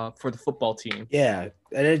for the football team. Yeah,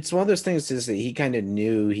 and it's one of those things is that he kind of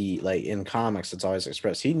knew in comics it's always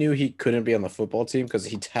expressed. He knew he couldn't be on the football team because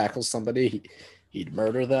he tackles somebody, he'd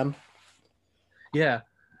murder them. Yeah,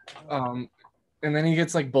 And then he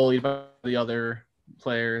gets like bullied by the other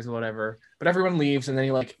players or whatever. But everyone leaves, and then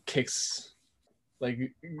he like kicks, like,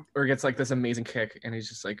 or gets like this amazing kick, and he's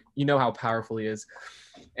just like, you know how powerful he is.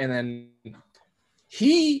 And then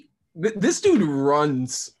this dude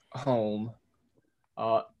runs home.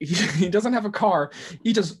 He doesn't have a car.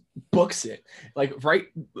 He just books it right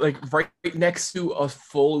next to a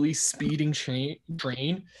fully speeding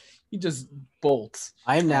train. He just bolts.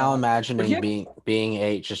 I'm now imagining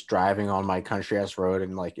being just driving on my country ass road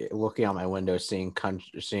and like looking out my window, seeing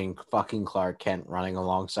fucking Clark Kent running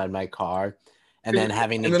alongside my car, and then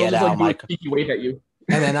having to get out my car. Wait at you.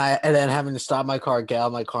 And then having to stop my car, get out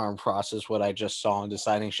of my car, and process what I just saw, and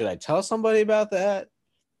deciding, should I tell somebody about that?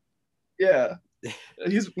 Yeah,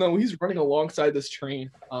 he's running alongside this train.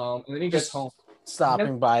 And then he gets home,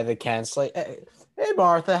 stopping by the Kents, like, hey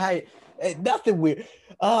Martha, hey, nothing weird.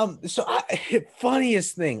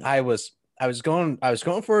 Funniest thing, I was going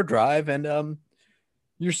for a drive, and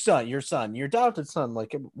your adopted son,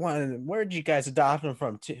 like, where'd you guys adopt him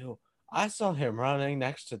from too? I saw him running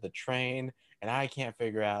next to the train, and I can't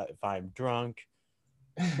figure out if I'm drunk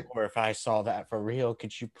or if I saw that for real.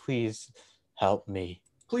 Could you please help me?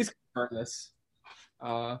 Please confirm this.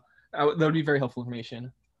 That would be very helpful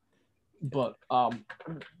information. But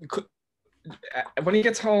when he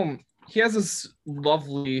gets home, he has this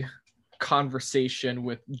lovely conversation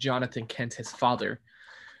with Jonathan Kent, his father.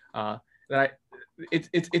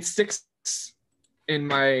 It sticks in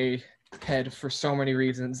my head for so many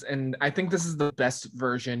reasons, and I think this is the best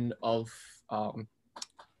version of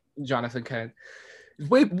Jonathan Kent.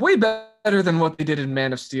 Way better than what they did in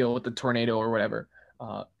Man of Steel with the tornado or whatever.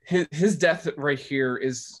 His death right here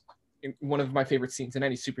is one of my favorite scenes in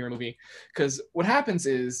any superhero movie, because what happens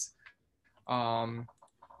is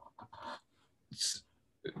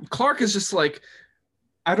Clark is just like,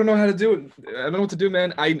 I don't know how to do it. I don't know what to do,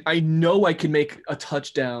 man. I know I can make a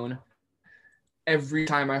touchdown every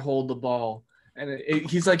time I hold the ball. And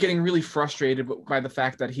he's like getting really frustrated by the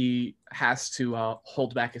fact that he has to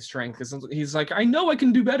hold back his strength, because he's like, I know I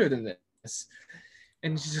can do better than this.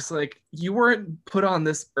 And he's just like, you weren't put on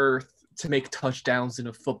this earth to make touchdowns in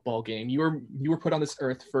a football game. You were put on this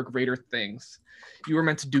earth for greater things. You were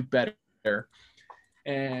meant to do better.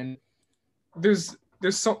 And there's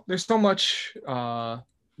so much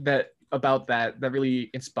that really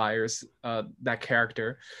inspires that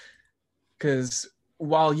character. Because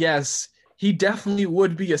while yes, he definitely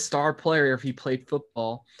would be a star player if he played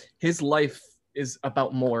football, his life is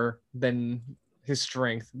about more than his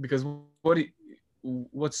strength. Because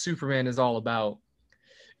what Superman is all about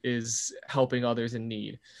is helping others in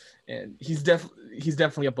need, and he's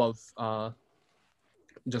definitely above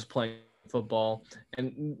just playing football.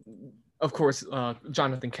 And of course,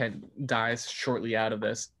 Jonathan Kent dies shortly out of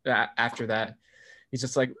this. After that, he's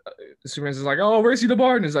just like, Superman's just like, oh, where's he the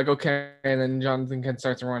bar? And he's like, okay. And then Jonathan Kent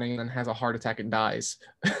starts running and then has a heart attack and dies.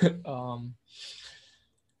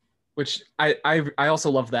 Which I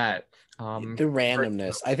also love that. The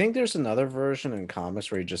randomness. I think there's another version in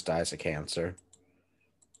comics where he just dies of cancer.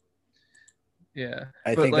 Yeah.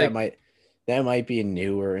 I think that might be a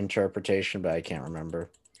newer interpretation, but I can't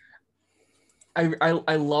remember.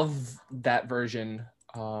 I love that version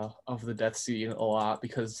of the death scene a lot,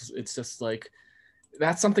 because it's just like,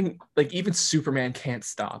 that's something like even Superman can't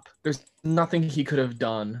stop. There's nothing he could have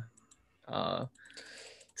done to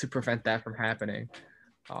prevent that from happening.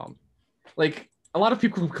 Like, a lot of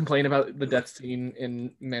people complain about the death scene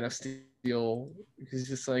in Man of Steel, because it's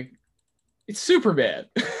just like, it's Superman.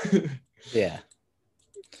 Yeah.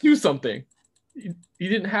 Do something. You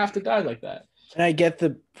didn't have to die like that. And I get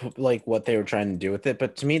what they were trying to do with it,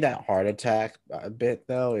 but to me that heart attack bit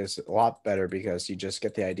though is a lot better, because you just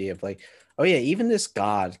get the idea of like, oh yeah, even this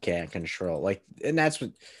god can't control, like, and that's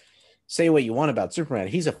what, say what you want about Superman,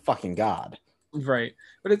 he's a fucking god, right?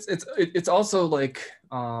 But it's also like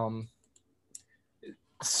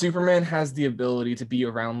Superman has the ability to be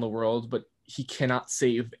around the world, but he cannot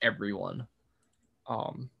save everyone.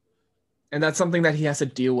 And that's something that he has to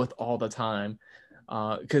deal with all the time,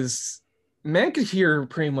 because man could hear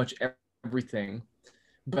pretty much everything,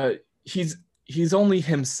 but he's only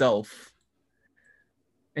himself.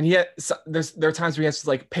 And yet there are times where he has to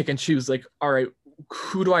like pick and choose, like, all right,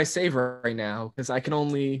 who do I save right now? Because I can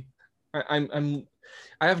only, I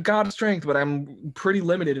have God's strength, but I'm pretty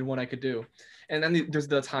limited in what I could do. And then there's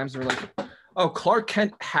the times where like, oh, Clark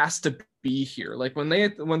Kent has to be here. Like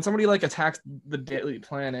when somebody like attacks the Daily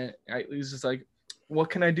Planet, he's just like, what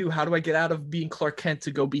can I do? How do I get out of being Clark Kent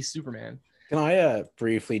to go be Superman? Can I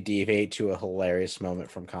briefly deviate to a hilarious moment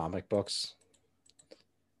from comic books?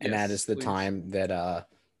 And yes, that is the please. Time that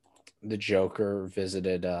the Joker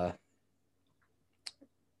visited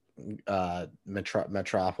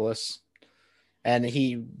Metropolis, and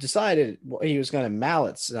he decided he was going to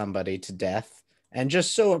mallet somebody to death, and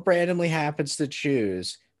just so it randomly happens to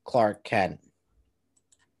choose Clark Kent.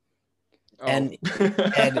 Oh.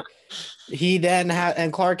 And he then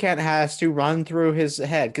and Clark Kent has to run through his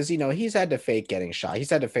head because he's had to fake getting shot. He's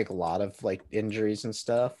had to fake a lot of like injuries and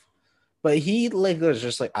stuff. But he like was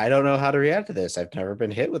just like, I don't know how to react to this. I've never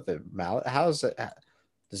been hit with a mallet. How's it?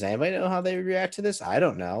 Does anybody know how they react to this? I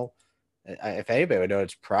don't know. If anybody would know,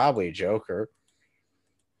 it's probably Joker.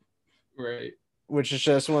 Right. Which is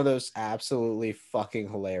just one of those absolutely fucking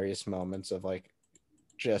hilarious moments of like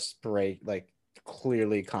just break like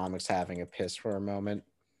clearly comics having a piss for a moment.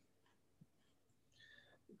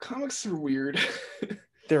 Comics are weird.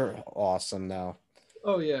 They're awesome though.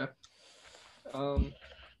 Oh yeah.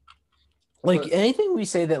 Like anything we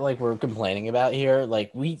say that like we're complaining about here,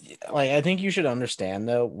 like I think you should understand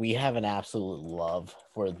though, we have an absolute love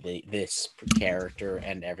for this character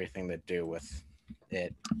and everything that do with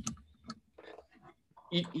it.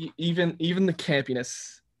 Even the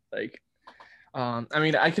campiness, like, I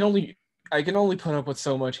mean, I can only put up with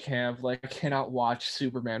so much camp. Like, I cannot watch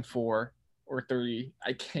Superman 4 or 30.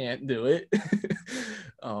 I can't do it.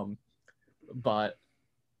 But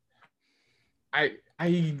I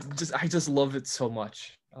just love it so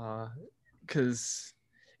much because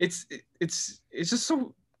it's just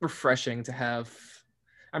so refreshing to have.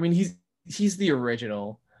 I mean, he's the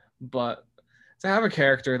original, but to have a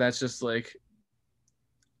character that's just like,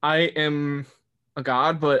 I am a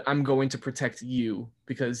god, but I'm going to protect you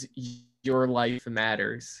because your life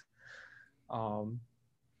matters.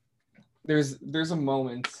 There's a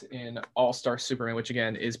moment in All-Star Superman, which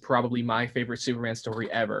again is probably my favorite Superman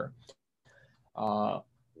story ever,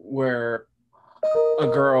 where a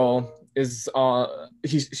girl is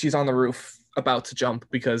she's on the roof about to jump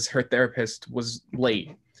because her therapist was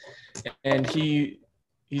late, and he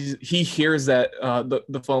hears that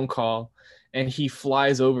the phone call, and he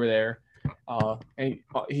flies over there, and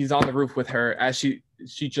he's on the roof with her as she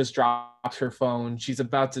just drops her phone. She's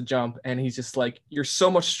about to jump, and he's just like, "You're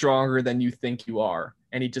so much stronger than you think you are,"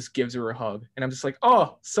 and he just gives her a hug, and I'm just like,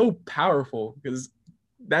 "Oh, so powerful," because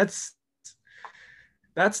that's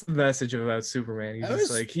the message about Superman. He's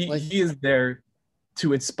just like he is there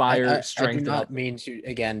to inspire strength. I do not mean to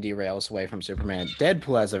again derail us away from Superman.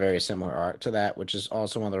 Deadpool has a very similar arc to that, which is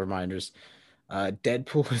also one of the reminders.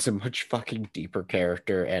 Deadpool is a much fucking deeper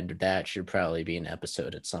character, and that should probably be an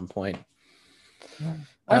episode at some point.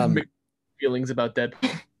 I have mixed feelings about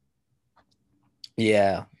Deadpool.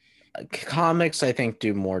 Yeah, comics I think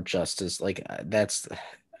do more justice. Like that's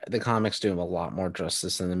the comics do a lot more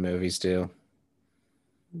justice than the movies do.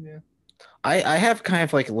 Yeah. I have kind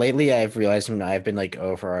of like lately I've realized I've been like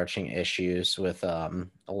overarching issues with a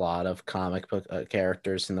lot of comic book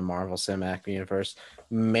characters in the Marvel Cinematic Universe,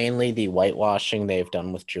 mainly the whitewashing they've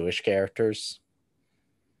done with Jewish characters.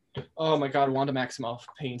 Oh my god, Wanda Maximoff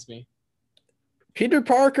pains me. Peter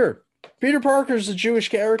Parker's a Jewish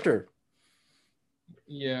character.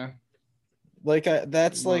 Yeah. Like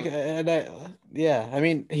that's like yeah, I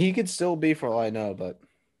mean he could still be for all I know, but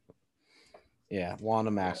yeah,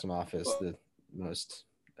 Wanda Maximoff is the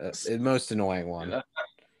most annoying one.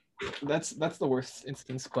 That's the worst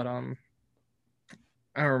instance, but I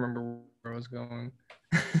don't remember where I was going.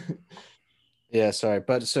 Yeah, sorry,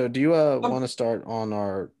 but so do you want to start on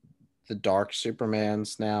the Dark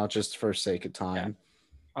Supermans now, just for sake of time?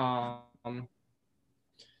 Yeah.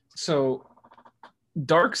 So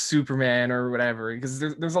Dark Superman or whatever, because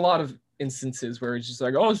there's a lot of instances where it's just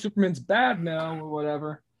like, oh, Superman's bad now or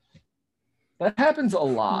whatever. That happens a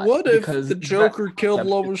lot. What if the Joker killed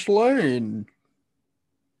Lois Lane?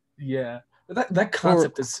 Yeah, that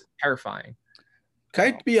concept is terrifying.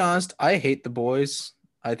 Can I be honest? I hate The Boys.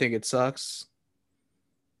 I think it sucks.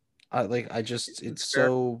 It's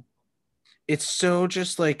so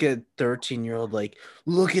just like a 13-year-old like,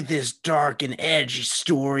 look at this dark and edgy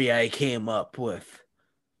story I came up with.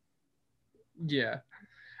 Yeah,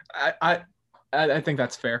 I think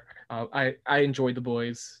that's fair. I enjoyed The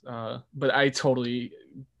Boys, but I totally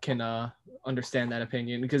can understand that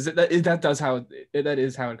opinion because that is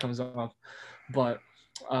how it comes off. But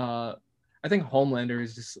I think Homelander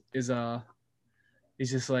is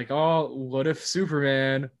just like, oh, what if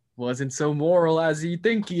Superman wasn't so moral as you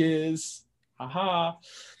think he is? Haha,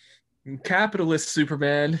 capitalist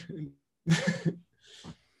Superman.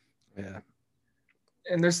 Yeah.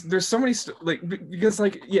 And there's so many because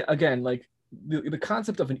like, yeah, again, like the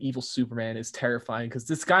concept of an evil Superman is terrifying because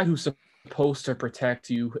this guy who's supposed to protect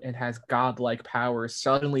you and has godlike powers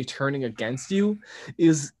suddenly turning against you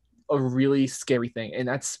is a really scary thing, and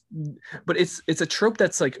but it's a trope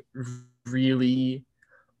that's like really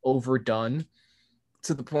overdone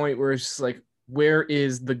to the point where it's just like, where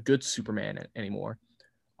is the good Superman anymore?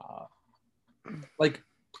 Uh, like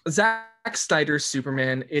Zack Snyder's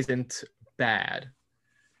Superman isn't bad,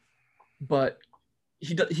 but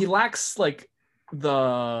he lacks like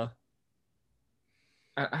the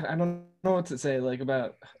I don't know what to say like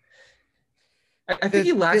about. I think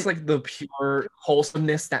he lacks like the pure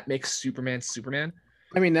wholesomeness that makes Superman Superman.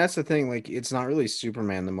 I mean, that's the thing. Like, it's not really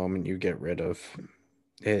Superman the moment you get rid of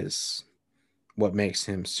his what makes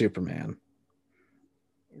him Superman.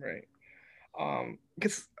 Right.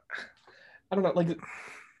 Because I don't know, like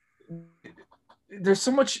there's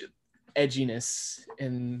so much edginess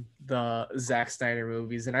in the Zack Snyder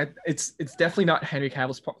movies, and it's definitely not Henry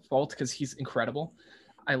Cavill's fault because he's incredible.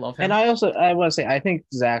 I love him. And I want to say, I think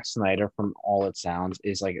Zack Snyder, from all it sounds,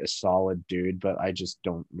 is like a solid dude, but I just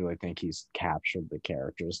don't really think he's captured the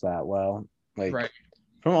characters that well. Like, right.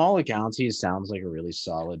 From all accounts, he sounds like a really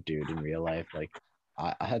solid dude in real life. Like,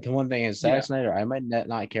 the one thing is Zack Snyder, I might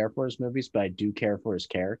not care for his movies, but I do care for his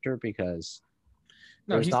character because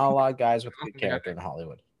there's not a lot of guys with good character in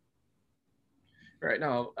Hollywood. Right.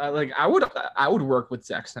 No, like I would work with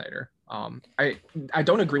Zack Snyder. I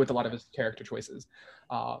don't agree with a lot of his character choices,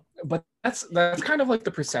 but that's kind of like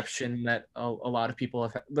the perception that a lot of people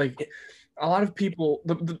have. Like a lot of people,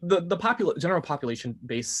 the general population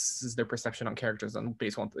bases their perception on characters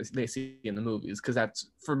based on what they see in the movies, because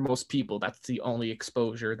that's, for most people, that's the only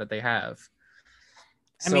exposure that they have.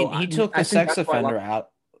 I mean, he took the sex offender out.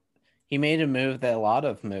 He made a move that a lot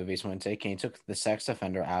of movies wouldn't take. He took the sex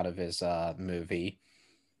offender out of his movie.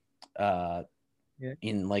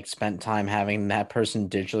 In like spent time having that person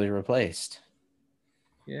digitally replaced.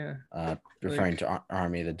 Yeah. Referring to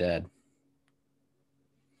Army of the Dead.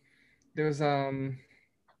 There's I don't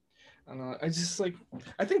know.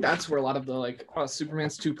 I think that's where a lot of the like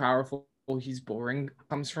Superman's too powerful, he's boring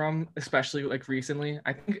comes from, especially like recently.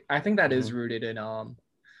 I think that is rooted in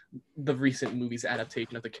the recent movie's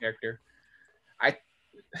adaptation of the character.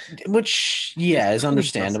 Which is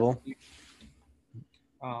understandable.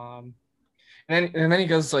 And then he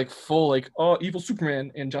goes like full like evil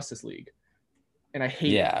Superman in Justice League, and I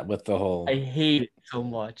hate it. With the whole I hate it so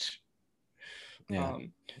much. Yeah.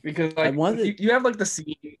 Because like you have like the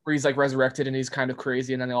scene where he's like resurrected and he's kind of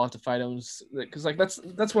crazy, and then they all have to fight him because like that's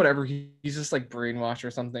whatever, he's just like brainwashed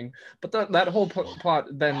or something. But that whole plot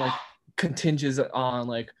then like continges on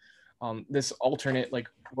like this alternate like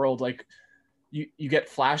world, like you get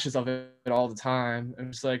flashes of it all the time, and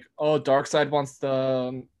it's like, oh, Darkseid wants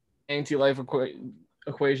the anti-life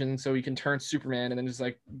equation so he can turn Superman, and then just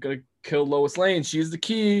like gonna kill Lois Lane. She's the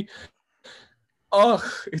key. Ugh,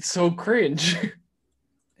 it's so cringe.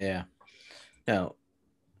 Yeah. No,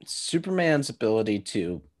 Superman's ability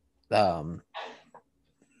to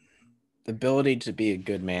be a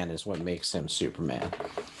good man is what makes him Superman.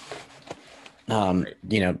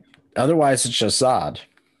 Otherwise it's just Zod.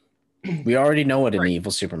 We already know what an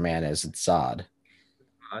evil Superman is. It's Zod.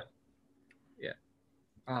 Yeah.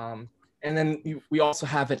 And then we also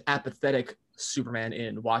have an apathetic Superman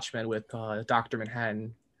in Watchmen with Dr.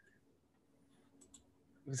 Manhattan.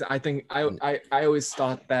 I think I always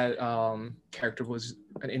thought that character was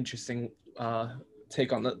an interesting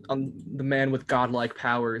take on the man with godlike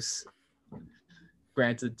powers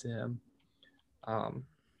granted to him.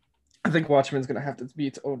 I think Watchmen's gonna have to be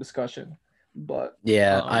its own discussion, but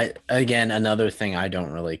another thing I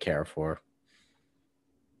don't really care for.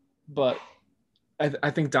 But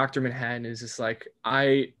I think Dr. Manhattan is just like,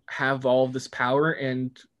 I have all of this power,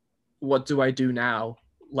 and what do I do now?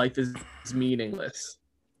 Life is meaningless.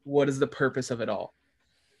 What is the purpose of it all?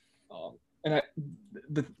 And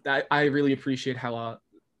I really appreciate how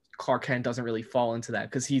Clark Kent doesn't really fall into that,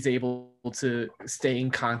 because he's able to stay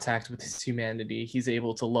in contact with his humanity. He's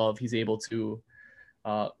able to love. He's able to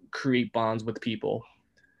create bonds with people.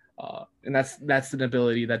 And that's an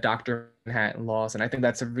ability that Dr. Manhattan lost, and I think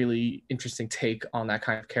that's a really interesting take on that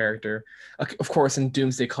kind of character. Of course, in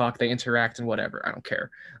Doomsday Clock, they interact and whatever. I don't care.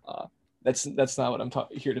 That's not what I'm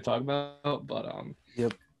here to talk about. But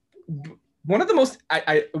one of the most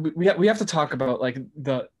we have to talk about like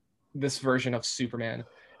this version of Superman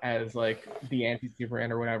as like the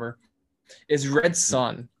anti-Superman or whatever is Red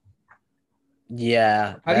Sun.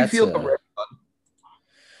 Yeah. How do you feel about Red Sun?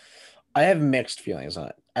 I have mixed feelings on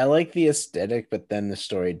it. I like the aesthetic, but then the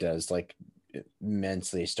story does like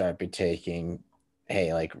immensely start be taking,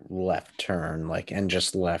 hey, like left turn, like, and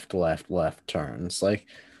just left turns. Like,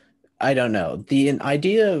 I don't know. The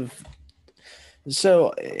idea of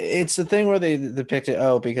So it's the thing where they depict it,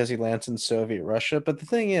 oh, because he lands in Soviet Russia. But the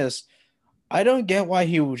thing is, I don't get why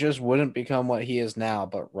he just wouldn't become what he is now,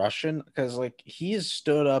 but Russian, because like he has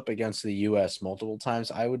stood up against the U.S. multiple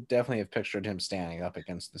times. I would definitely have pictured him standing up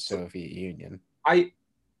against the So Soviet Union. I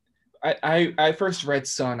I first read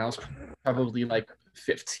Sun. I was probably like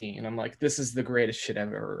 15. I'm like, this is the greatest shit I've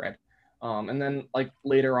ever read. And then like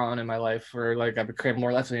later on in my life, where like I became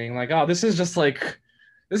more left wing, like, oh, this is just like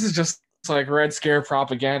Red Scare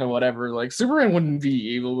propaganda, whatever. Like Superman wouldn't be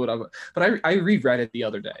evil, whatever. But I reread it the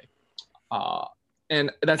other day. Uh, and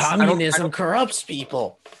that's I Communism don't corrupts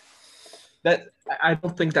people. that I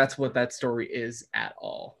don't think that's what that story is at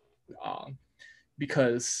all. Um,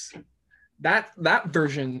 because that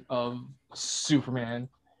version of Superman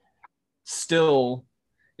still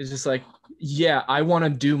is just like, yeah, I want to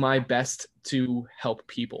do my best to help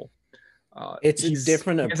people. It's a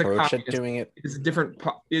different He is a approach at communist. doing it. It's a different.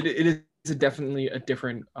 It is definitely a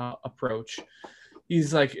different approach.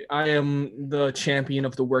 He's like, I am the champion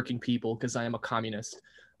of the working people because I am a communist.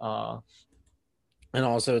 Uh, And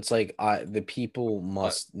also, it's like the people but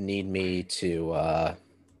must need me to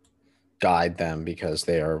guide them because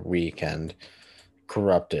they are weak and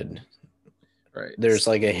corrupted. right. There's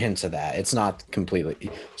like a hint of that. It's not completely.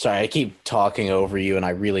 Sorry, I keep talking over you, and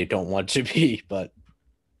I really don't want to be, but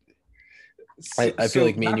I feel So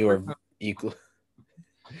like me and that you are equal.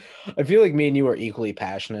 I feel like me and you are equally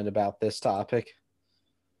passionate about this topic.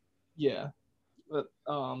 yeah, but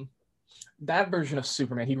that version of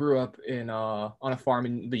Superman, he grew up in on a farm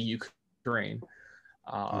in the Ukraine.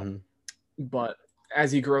 Uh, Mm-hmm. but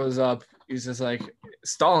as he grows up, he's just like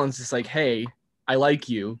Stalin's just like, hey, I like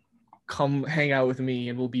you. Come hang out with me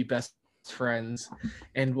and we'll be best friends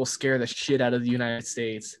and we'll scare the shit out of the United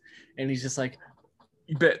States. And he's just like,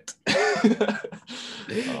 you bet.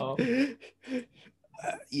 um,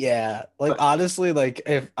 Yeah, like but honestly, like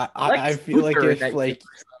if I Lex feel like Luthor in if that universe,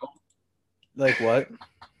 like what?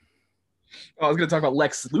 I was going to talk about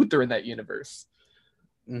Lex Luthor in that universe.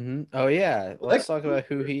 Mm-hmm. Oh yeah, let's Lex talk about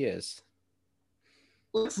who Luthor, he is.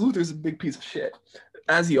 Lex Luthor's a big piece of shit,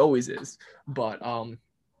 as he always is. But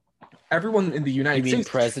everyone in the You United mean States,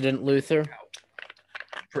 President Luther?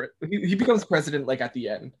 he becomes president like at the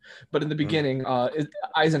end, but in the Mm. beginning,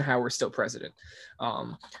 Eisenhower's still president,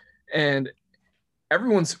 and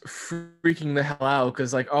everyone's freaking the hell out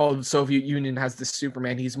because like, oh, the Soviet Union has this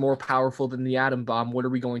Superman, he's more powerful than the atom bomb. What are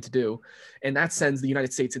we going to do? And that sends the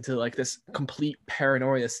United States into like this complete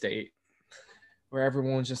paranoia state where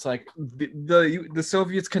everyone's just like, the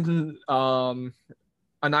Soviets can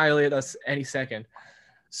annihilate us any second.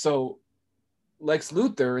 So Lex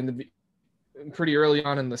Luthor in the pretty early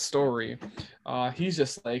on in the story, he's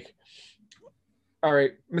just like, all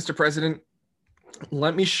right, Mr. President,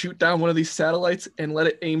 let me shoot down one of these satellites and let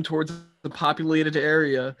it aim towards the populated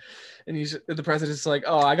area. And the president's like,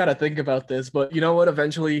 oh, I got to think about this. But you know what?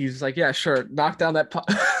 Eventually he's like, yeah, sure. Knock down that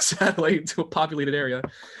satellite to a populated area.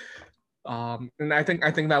 And I think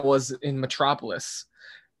that was in Metropolis.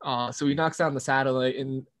 So he knocks down the satellite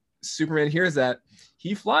and Superman hears that.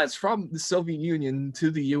 He flies from the Soviet Union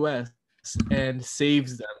to the US and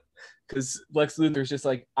saves them. Because Lex Luthor's just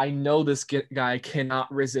like, I know this guy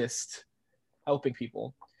cannot resist helping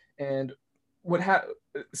people. And what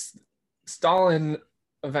Stalin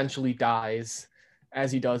eventually dies,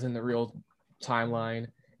 as he does in the real timeline,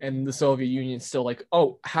 and the Soviet Union still like,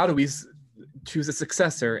 oh, how do we choose a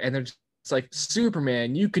successor? And they're just like,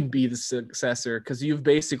 Superman, you can be the successor because you've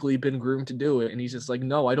basically been groomed to do it. And he's just like,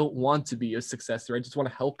 no, I don't want to be a successor. I just want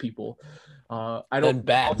to help people. I don't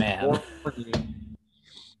Then Batman.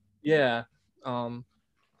 Yeah. And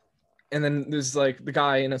then there's like the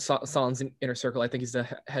guy in Stalin's inner circle. I think he's the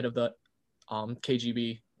head of the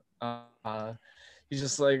KGB. He's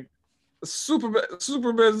just like,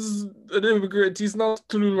 Superman's an immigrant. He's not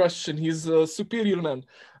true Russian. He's a superior man.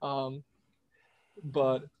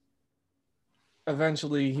 But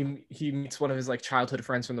eventually he meets one of his like childhood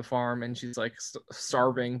friends from the farm, and she's like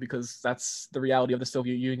starving because that's the reality of the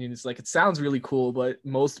Soviet Union. It's like, it sounds really cool, but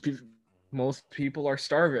most people are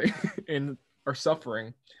starving and are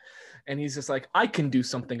suffering. And he's just like, I can do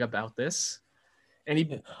something about this. And he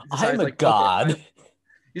decides, I'm a like, god. okay,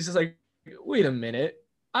 he's just like, wait a minute,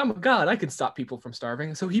 I'm a god. I can stop people from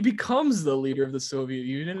starving. So he becomes the leader of the Soviet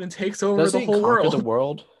Union and takes over Does the he whole conquer world. the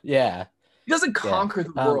world? Yeah. He doesn't Yeah. conquer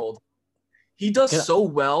the world. He does so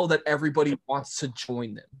well that everybody wants to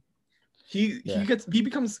join them. He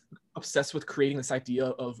becomes obsessed with creating this idea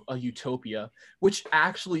of a utopia, which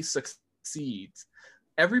actually succeeds.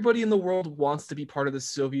 Everybody in the world wants to be part of the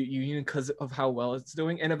Soviet Union because of how well it's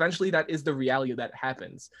doing, and eventually that is the reality that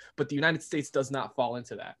happens. But the United States does not fall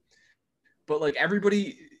into that. but like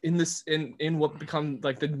everybody in this in what become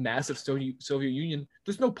like the massive Soviet Union,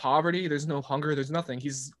 there's no poverty, there's no hunger, there's nothing.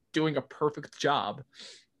 He's doing a perfect job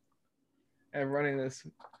at running this.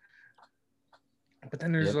 But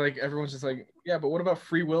then there's like everyone's just like, yeah, but what about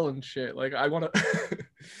free will and shit? Like I want to.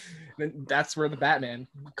 Then that's where the Batman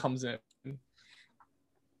comes in.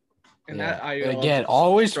 And that I again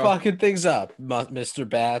always fucking things up, Mr.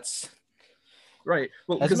 Bats. Right.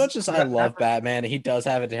 Well, as much as I love Batman, he does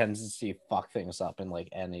have a tendency to fuck things up in like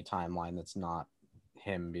any timeline that's not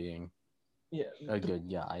him being a good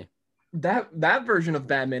guy. That version of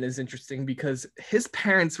Batman is interesting because his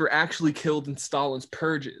parents were actually killed in Stalin's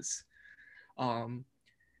purges. And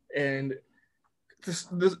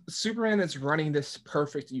the Superman is running this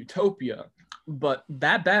perfect utopia, but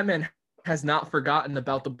that Batman has not forgotten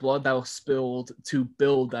about the blood that was spilled to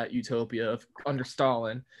build that utopia under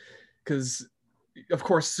Stalin. Because, of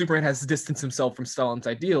course, Superman has distanced himself from Stalin's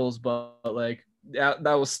ideals, but like that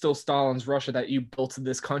was still Stalin's Russia that you built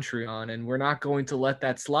this country on, and we're not going to let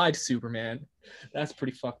that slide, Superman. That's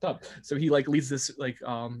pretty fucked up. So he like leads this like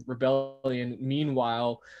rebellion.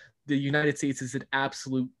 Meanwhile, the United States is in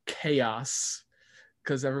absolute chaos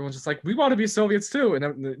because everyone's just like, we want to be Soviets too, and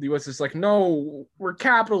the U.S. is like, no, we're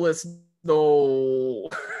capitalists. No.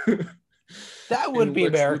 That would be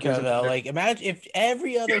America, though. Like, imagine if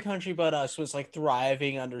every other country but us was like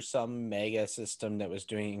thriving under some mega system that was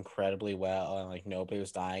doing incredibly well, and like nobody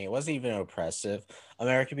was dying. It wasn't even oppressive.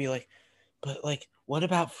 America would be like, but like, what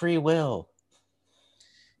about free will?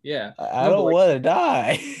 Yeah, I don't want to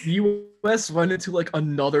die. The U.S. went into like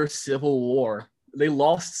another civil war. They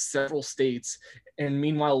lost several states, and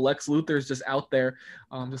meanwhile, Lex Luthor's just out there,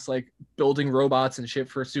 just like building robots and shit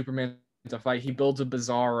for Superman to fight. He builds a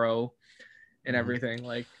Bizarro and everything.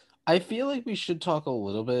 Like, I feel like we should talk a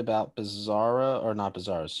little bit about Bizarro, or not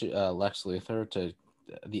Bizarro, Lex Luthor, to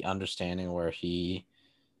the understanding where he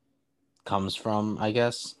comes from, I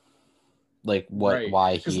guess. Like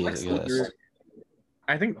why he exists.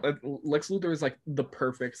 I think Lex Luthor is like the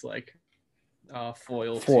perfect like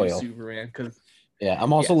foil to Superman, because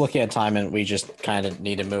I'm also looking at time and we just kind of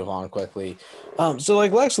need to move on quickly. So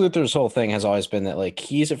like Lex Luthor's whole thing has always been that like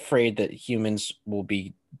he's afraid that humans will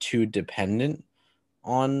be too dependent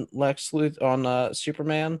on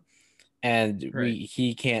Superman, and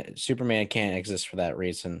Superman can't exist for that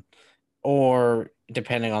reason, or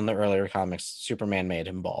depending on the earlier comics, Superman made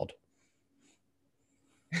him bald.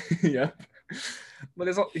 Yeah.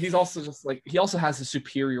 But he's also just like, he also has a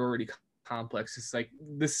superiority complex. It's like,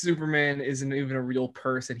 this Superman isn't even a real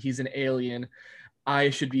person. He's an alien.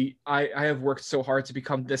 I have worked so hard to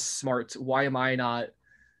become this smart. Why am I not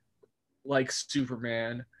like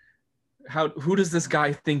Superman? Who does this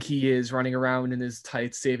guy think he is, running around in his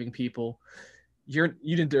tights saving people? You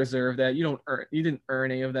didn't deserve that. You didn't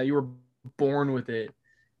earn any of that. You were born with it.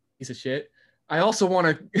 Piece of shit. I also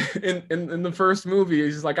want to, in the first movie,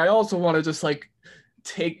 he's like, I also want to just like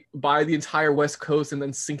buy the entire West Coast and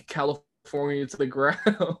then sink California to the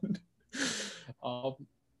ground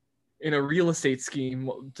in a real estate scheme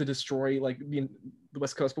to destroy like the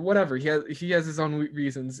West Coast. But whatever, he has his own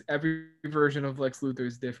reasons. Every version of Lex Luthor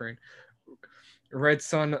is different. Red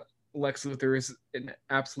Son Lex Luthor is an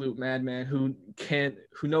absolute madman who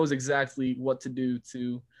knows exactly what to do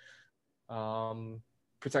to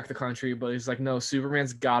protect the country, but he's like, no,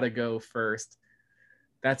 Superman's gotta go first.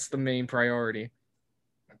 That's the main priority.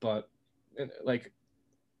 But like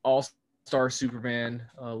all-star Superman,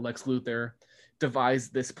 Lex Luthor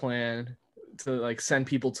devised this plan to like send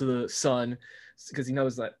people to the sun, because he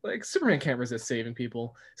knows that like Superman can't resist saving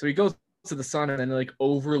people. So he goes to the sun and then like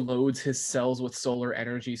overloads his cells with solar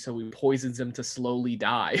energy, so he poisons them to slowly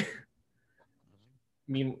die. I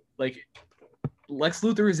mean, like, Lex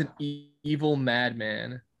Luthor is an evil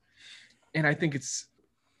madman, and I think it's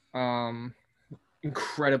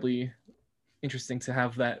incredibly interesting to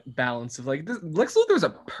have that balance of like, Lex Luthor is a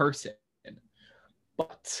person,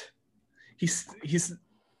 but he's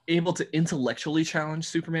able to intellectually challenge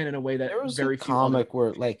Superman in a way that there was very a comic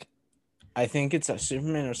where like, I think it's a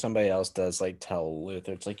Superman or somebody else does like tell Luthor,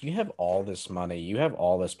 it's like, you have all this money, you have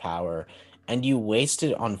all this power, and you waste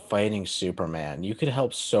it on fighting Superman. You could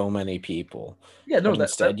help so many people. Yeah, no, but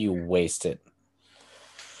instead you waste it.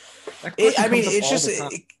 I mean, it's just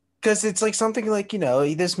because it's like something like, you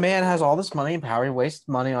know, this man has all this money and power. He wastes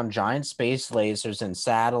money on giant space lasers and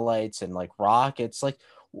satellites and like rockets. Like,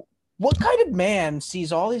 what kind of man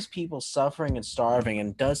sees all these people suffering and starving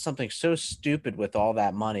and does something so stupid with all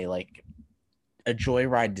that money, like a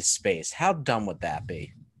joyride to space? How dumb would that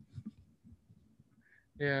be?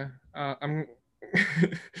 Yeah,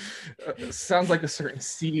 sounds like a certain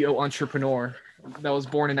CEO entrepreneur that was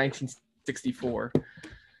born in 64.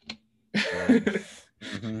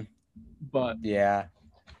 Mm-hmm. But Yeah.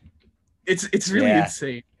 it's really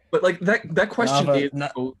insane. But like that question is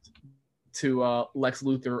to Lex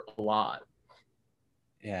Luthor a lot.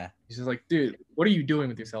 Yeah. He's just like, dude, what are you doing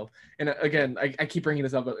with yourself? And again, I keep bringing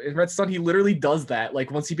this up, but in Red Son, he literally does that.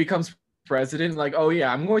 Like once he becomes president, like, oh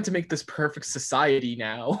yeah, I'm going to make this perfect society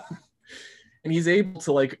now. And he's able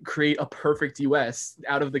to like create a perfect US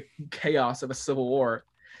out of the chaos of a civil war.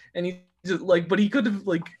 And he just like, but he could have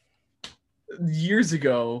like years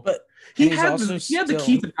ago. But he had the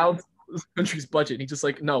key to balance the country's budget. And he's just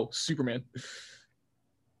like, no, Superman.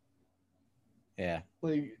 Yeah.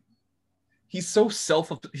 Like he's so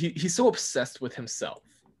he's so obsessed with himself.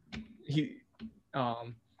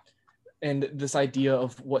 And this idea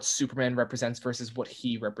of what Superman represents versus what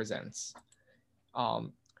he represents.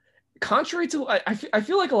 Contrary to, I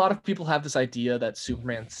feel like a lot of people have this idea that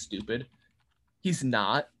Superman's stupid. He's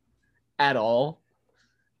not at all.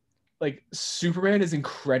 Like Superman is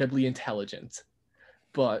incredibly intelligent,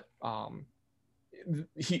 but Lex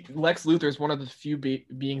Luthor is one of the few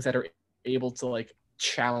beings that are able to like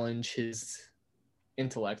challenge his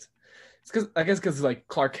intellect. It's because like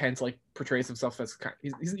Clark Kent like portrays himself as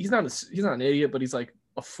he's not an idiot, but he's like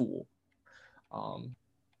a fool.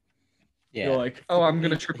 Yeah. You're like, oh, I'm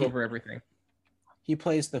gonna trip over everything. He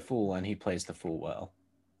plays the fool, and he plays the fool well.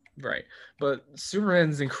 Right. But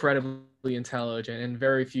Superman's incredibly intelligent, and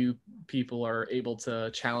very few people are able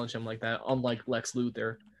to challenge him like that, unlike Lex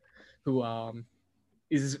Luthor, who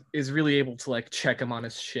is really able to like check him on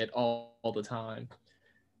his shit all the time.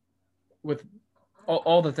 With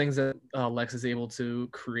all the things that Lex is able to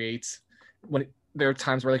create, when there are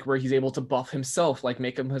times where he's able to buff himself, like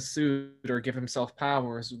make him a suit or give himself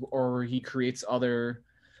powers, or he creates other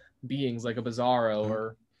beings like a Bizarro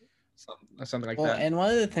or something like that. And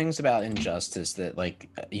one of the things about Injustice that, like,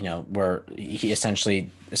 you know, where he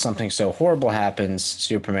essentially something so horrible happens,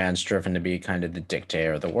 Superman's driven to be kind of the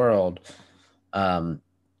dictator of the world. Lex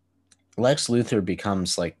Luthor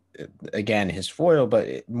becomes like, again, his foil,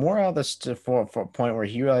 but more out of this for a point where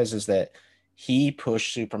he realizes that he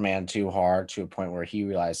pushed Superman too hard to a point where he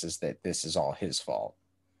realizes that this is all his fault.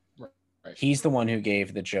 Right. He's the one who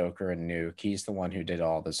gave the Joker a nuke. He's the one who did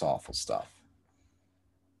all this awful stuff.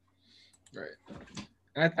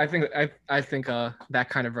 Right. I think that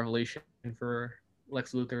kind of revelation for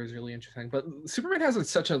Lex Luthor is really interesting. But Superman has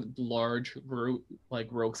such a large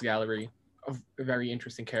rogues gallery of very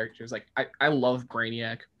interesting characters. Like I love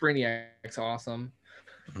Brainiac. Brainiac's awesome.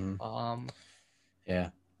 Mm-hmm. Yeah.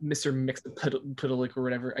 Mr. Mxyzptlk or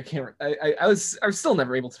whatever. I can't. I was still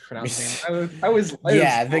never able to pronounce his name. I was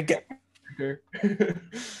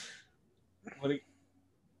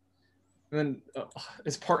and then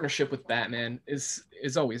his partnership with Batman is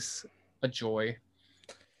always a joy.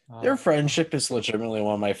 Their friendship is legitimately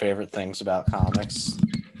one of my favorite things about comics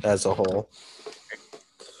as a whole.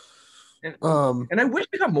 And I wish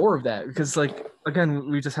we got more of that because, like, again,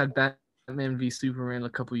 we just had Batman v Superman a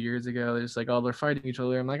couple years ago. It's like, oh, they're fighting each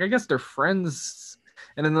other. I'm like, I guess they're friends.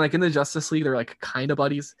 And then, like, in the Justice League, they're like kind of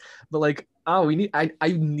buddies. But like, oh, I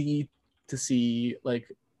need to see like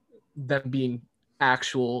them being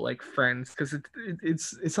actual like friends because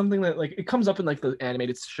it's something that like it comes up in like the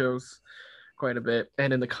animated shows quite a bit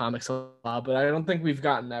and in the comics a lot, but I don't think we've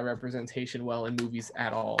gotten that representation well in movies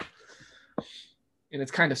at all. And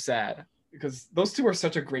it's kind of sad because those two are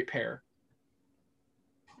such a great pair.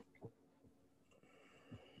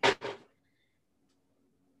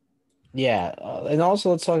 Yeah, and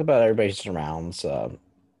also let's talk about everybody who surrounds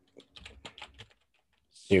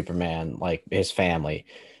Superman, like his family.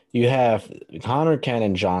 You have Connor Kent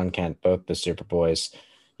and John Kent, both the Superboys.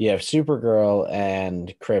 You have Supergirl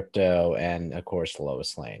and Krypto, and of course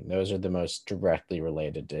Lois Lane. Those are the most directly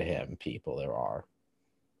related to him people there are.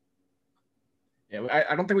 Yeah,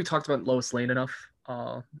 I don't think we talked about Lois Lane enough,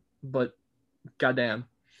 but goddamn,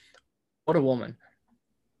 what a woman.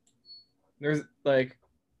 There's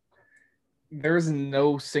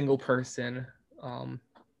no single person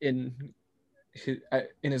in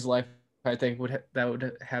his life I think would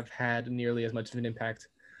have had nearly as much of an impact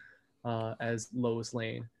as Lois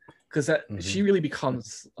Lane, because she really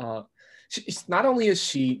becomes she's not only is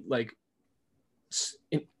she like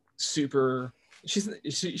super.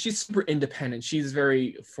 She's super independent. She's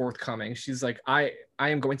very forthcoming. She's like, I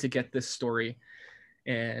am going to get this story,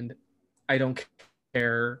 and I don't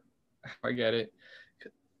care how I get it.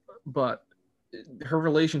 But her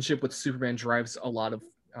relationship with Superman drives a lot of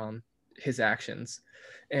his actions,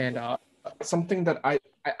 and something that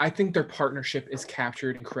I think their partnership is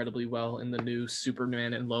captured incredibly well in the new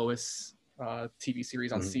Superman and Lois TV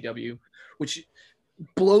series on CW, which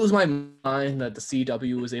blows my mind that the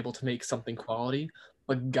CW was able to make something quality,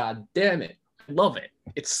 but god damn it, I love it.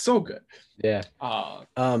 It's so good. Yeah.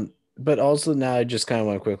 But also now I just kind of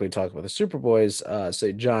want to quickly talk about the Superboys.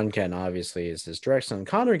 So John Kent obviously is his direct son.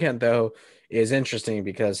 Connor Kent, though, is interesting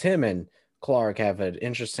because him and Clark have an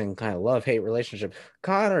interesting kind of love-hate relationship.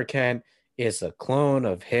 Connor Kent is a clone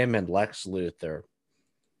of him and Lex Luthor.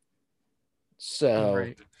 So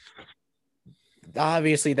Right.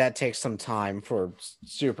 obviously that takes some time for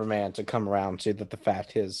Superman to come around to that the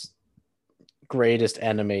fact his greatest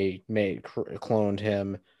enemy cloned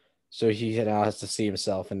him, so he now has to see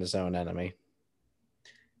himself in his own enemy.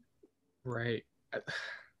 Right.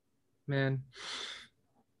 Man,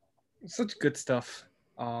 such good stuff.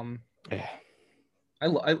 Yeah.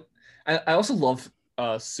 I also love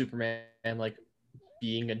Superman like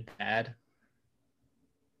being a dad.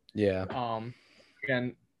 Yeah.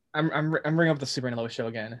 Again, I'm bringing up the Superman and Lois show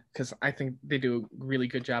again because I think they do a really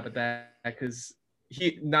good job at that. Because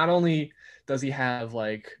he not only does he have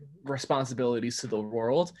like responsibilities to the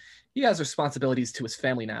world, he has responsibilities to his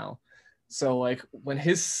family now. So like when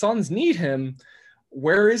his sons need him,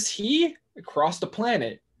 where is he? Across the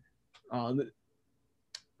planet.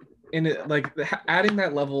 And it, like adding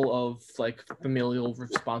that level of like familial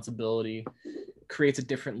responsibility creates a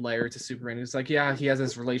different layer to Superman. It's like, yeah, he has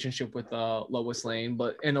this relationship with Lois Lane,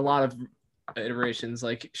 but in a lot of iterations,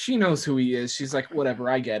 like she knows who he is. She's like, whatever,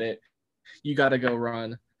 I get it. You got to go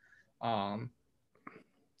run. And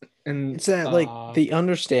it's that like the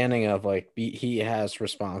understanding of like he has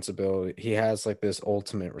responsibility. He has like this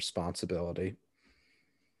ultimate responsibility.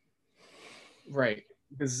 Right,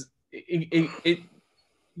 because it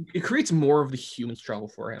creates more of the human struggle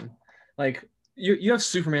for him. Like you have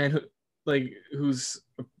Superman who's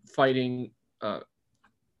fighting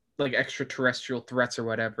like extraterrestrial threats or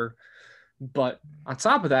whatever. But on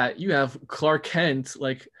top of that, you have Clark Kent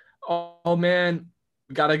like, oh man,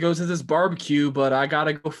 gotta go to this barbecue, but I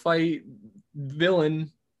gotta go fight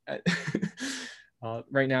villain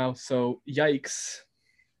right now. So yikes.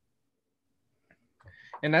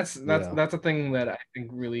 And that's a thing that I think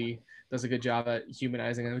really does a good job at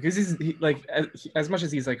humanizing him because like as much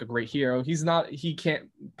as he's like a great hero, he can't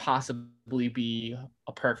possibly be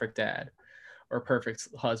a perfect dad or a perfect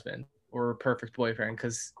husband or a perfect boyfriend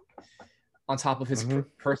because on top of his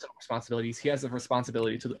personal responsibilities, he has a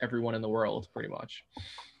responsibility to everyone in the world pretty much.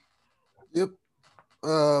 Yep.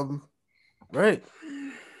 Right.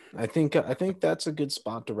 I think that's a good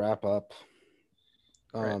spot to wrap up.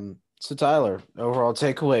 Right. So Tyler, overall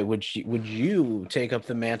takeaway, would you take up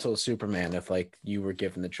the mantle of Superman if like you were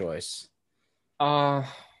given the choice? And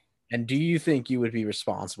do you think you would be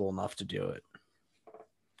responsible enough to do it?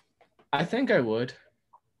 I think I would.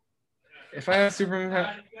 If I had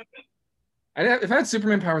Superman, if I had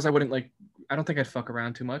Superman powers, I don't think I'd fuck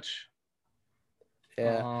around too much.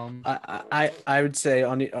 Yeah. I would say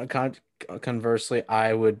conversely,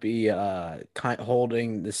 I would be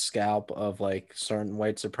holding the scalp of like certain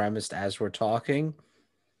white supremacists as we're talking.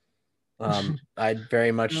 I'd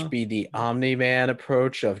very much be the Omni-Man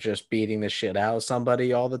approach of just beating the shit out of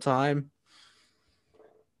somebody all the time.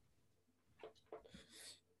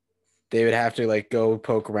 They would have to like go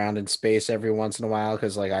poke around in space every once in a while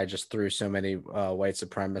because like I just threw so many white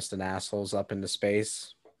supremacists and assholes up into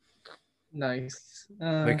space. Nice.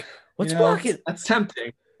 Like, what's blocking? That's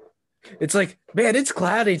tempting. It's like, man, it's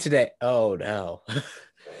cloudy today. Oh no.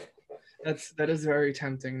 That is very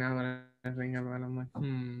tempting now that I think about it. I'm like,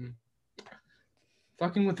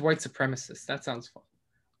 fucking with white supremacists. That sounds fun.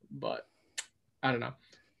 But I don't know.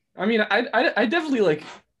 I mean, I definitely like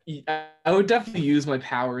I would definitely use my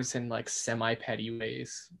powers in like semi-petty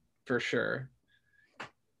ways for sure.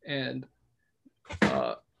 And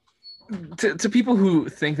to people who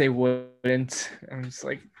think they wouldn't, I'm just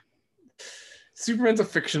like, Superman's a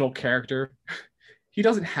fictional character. He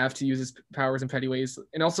doesn't have to use his powers in petty ways.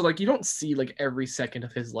 And also, like, you don't see like every second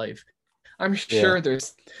of his life. I'm sure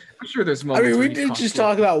there's moments. I mean, we did just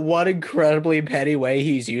talk about what incredibly petty way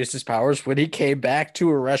he's used his powers when he came back to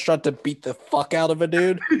a restaurant to beat the fuck out of a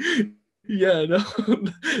dude. Yeah, no,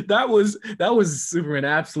 that was Superman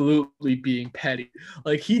absolutely being petty.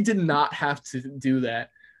 Like he did not have to do that.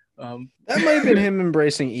 That might have been him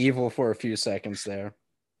embracing evil for a few seconds there.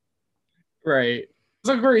 Right. It's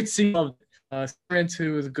a great scene. Superman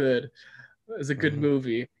 2 is good. It's a good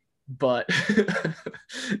movie. But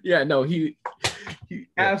yeah, no, he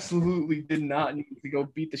absolutely did not need to go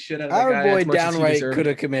beat the shit out of the guy. Our boy downright could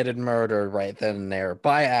have committed murder right then and there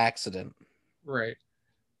by accident. Right.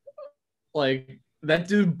 Like that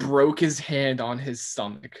dude broke his hand on his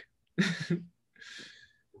stomach.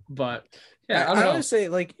 But yeah, I would say,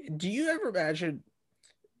 like, do you ever imagine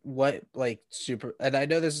what like and I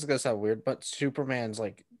know this is gonna sound weird, but Superman's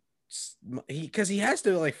like because he has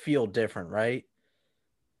to like feel different, right?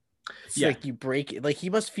 It's Yeah. like you break it, like he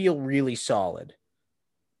must feel really solid.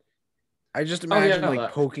 I just Oh yeah, imagine no,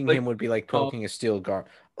 like poking him like would be like um poking a steel guard.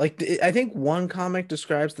 Like I think one comic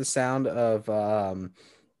describes the sound of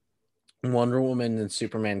Wonder Woman and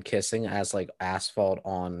Superman kissing as like asphalt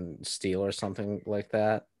on steel or something like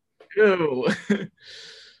that. ew.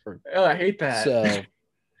 Oh, I hate that. So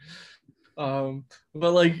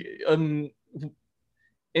But like in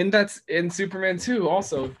Superman 2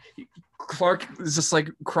 also, Clark is just like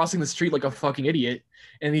crossing the street like a fucking idiot,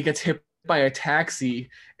 and he gets hit by a taxi,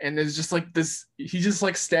 and there's just like this, he's just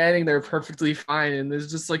like standing there perfectly fine, and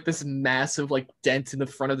there's just like this massive like dent in the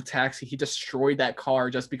front of the taxi. He destroyed that car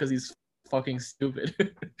just because he's fucking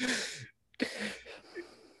stupid.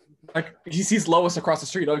 Like he sees Lois across the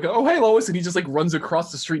street. Like, oh hey Lois, and he just like runs across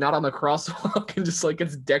the street, not on the crosswalk, and just like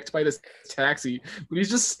gets decked by this taxi. But he's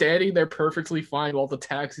just standing there perfectly fine while the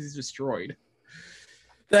taxi's destroyed.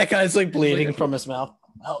 that guy's like bleeding Like, from his mouth.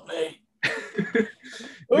 Help me. the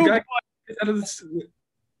Oh, guy gets out of this,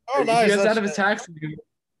 oh he nice. gets out of his taxi,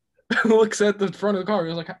 looks at the front of the car.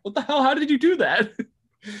 He's like, "What the hell? How did you do that?"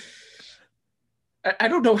 I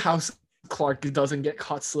don't know how Clark doesn't get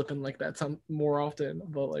caught slipping like that some more often,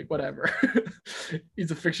 but like whatever.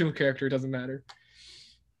 He's a fictional character; it doesn't matter.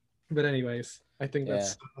 But anyways, I think Yeah.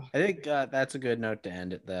 that's I think that's a good note to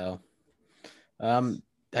end it though.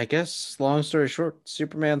 I guess long story short,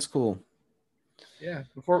 Superman's cool. yeah. And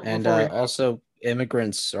Before we also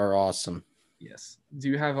immigrants are awesome. yes, do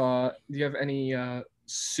you have any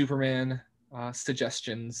Superman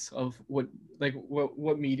suggestions of what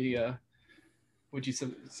media would you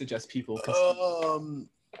suggest people consume?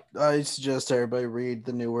 I suggest everybody read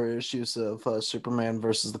the newer issues of Superman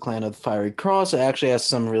versus the Clan of the Fiery Cross. It actually has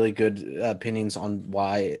some really good opinions on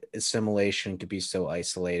why assimilation could be so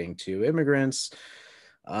isolating to immigrants.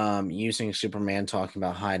 Using Superman talking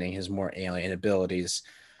about hiding his more alien abilities.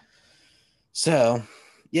 So,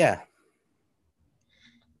 yeah.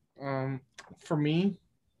 Um, for me,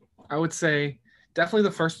 I would say definitely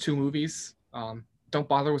the first two movies. Don't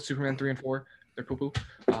bother with Superman 3 and 4. They're poo poo.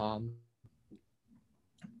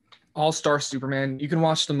 All Star Superman. You can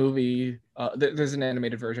watch the movie. There's an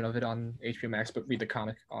animated version of it on HBO Max, but read the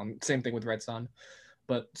comic. Same thing with Red Son.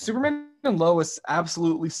 But Superman and Lois,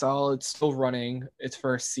 absolutely solid. Still running its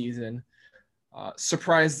first season.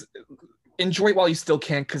 Surprise! Enjoy it while you still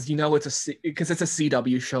can, because you know it's a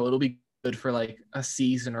CW show. It'll be good for like a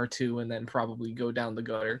season or two, and then probably go down the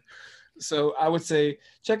gutter. So I would say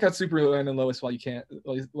check out Superman and Lois while you can.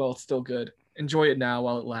 Well, it's still good. Enjoy it now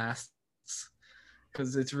while it lasts,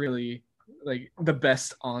 because it's really like the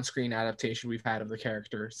best on-screen adaptation we've had of the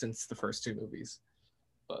character since the first two movies.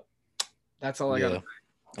 But that's all I got.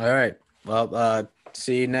 All right. Well,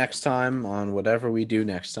 see you next time on whatever we do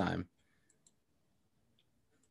next time.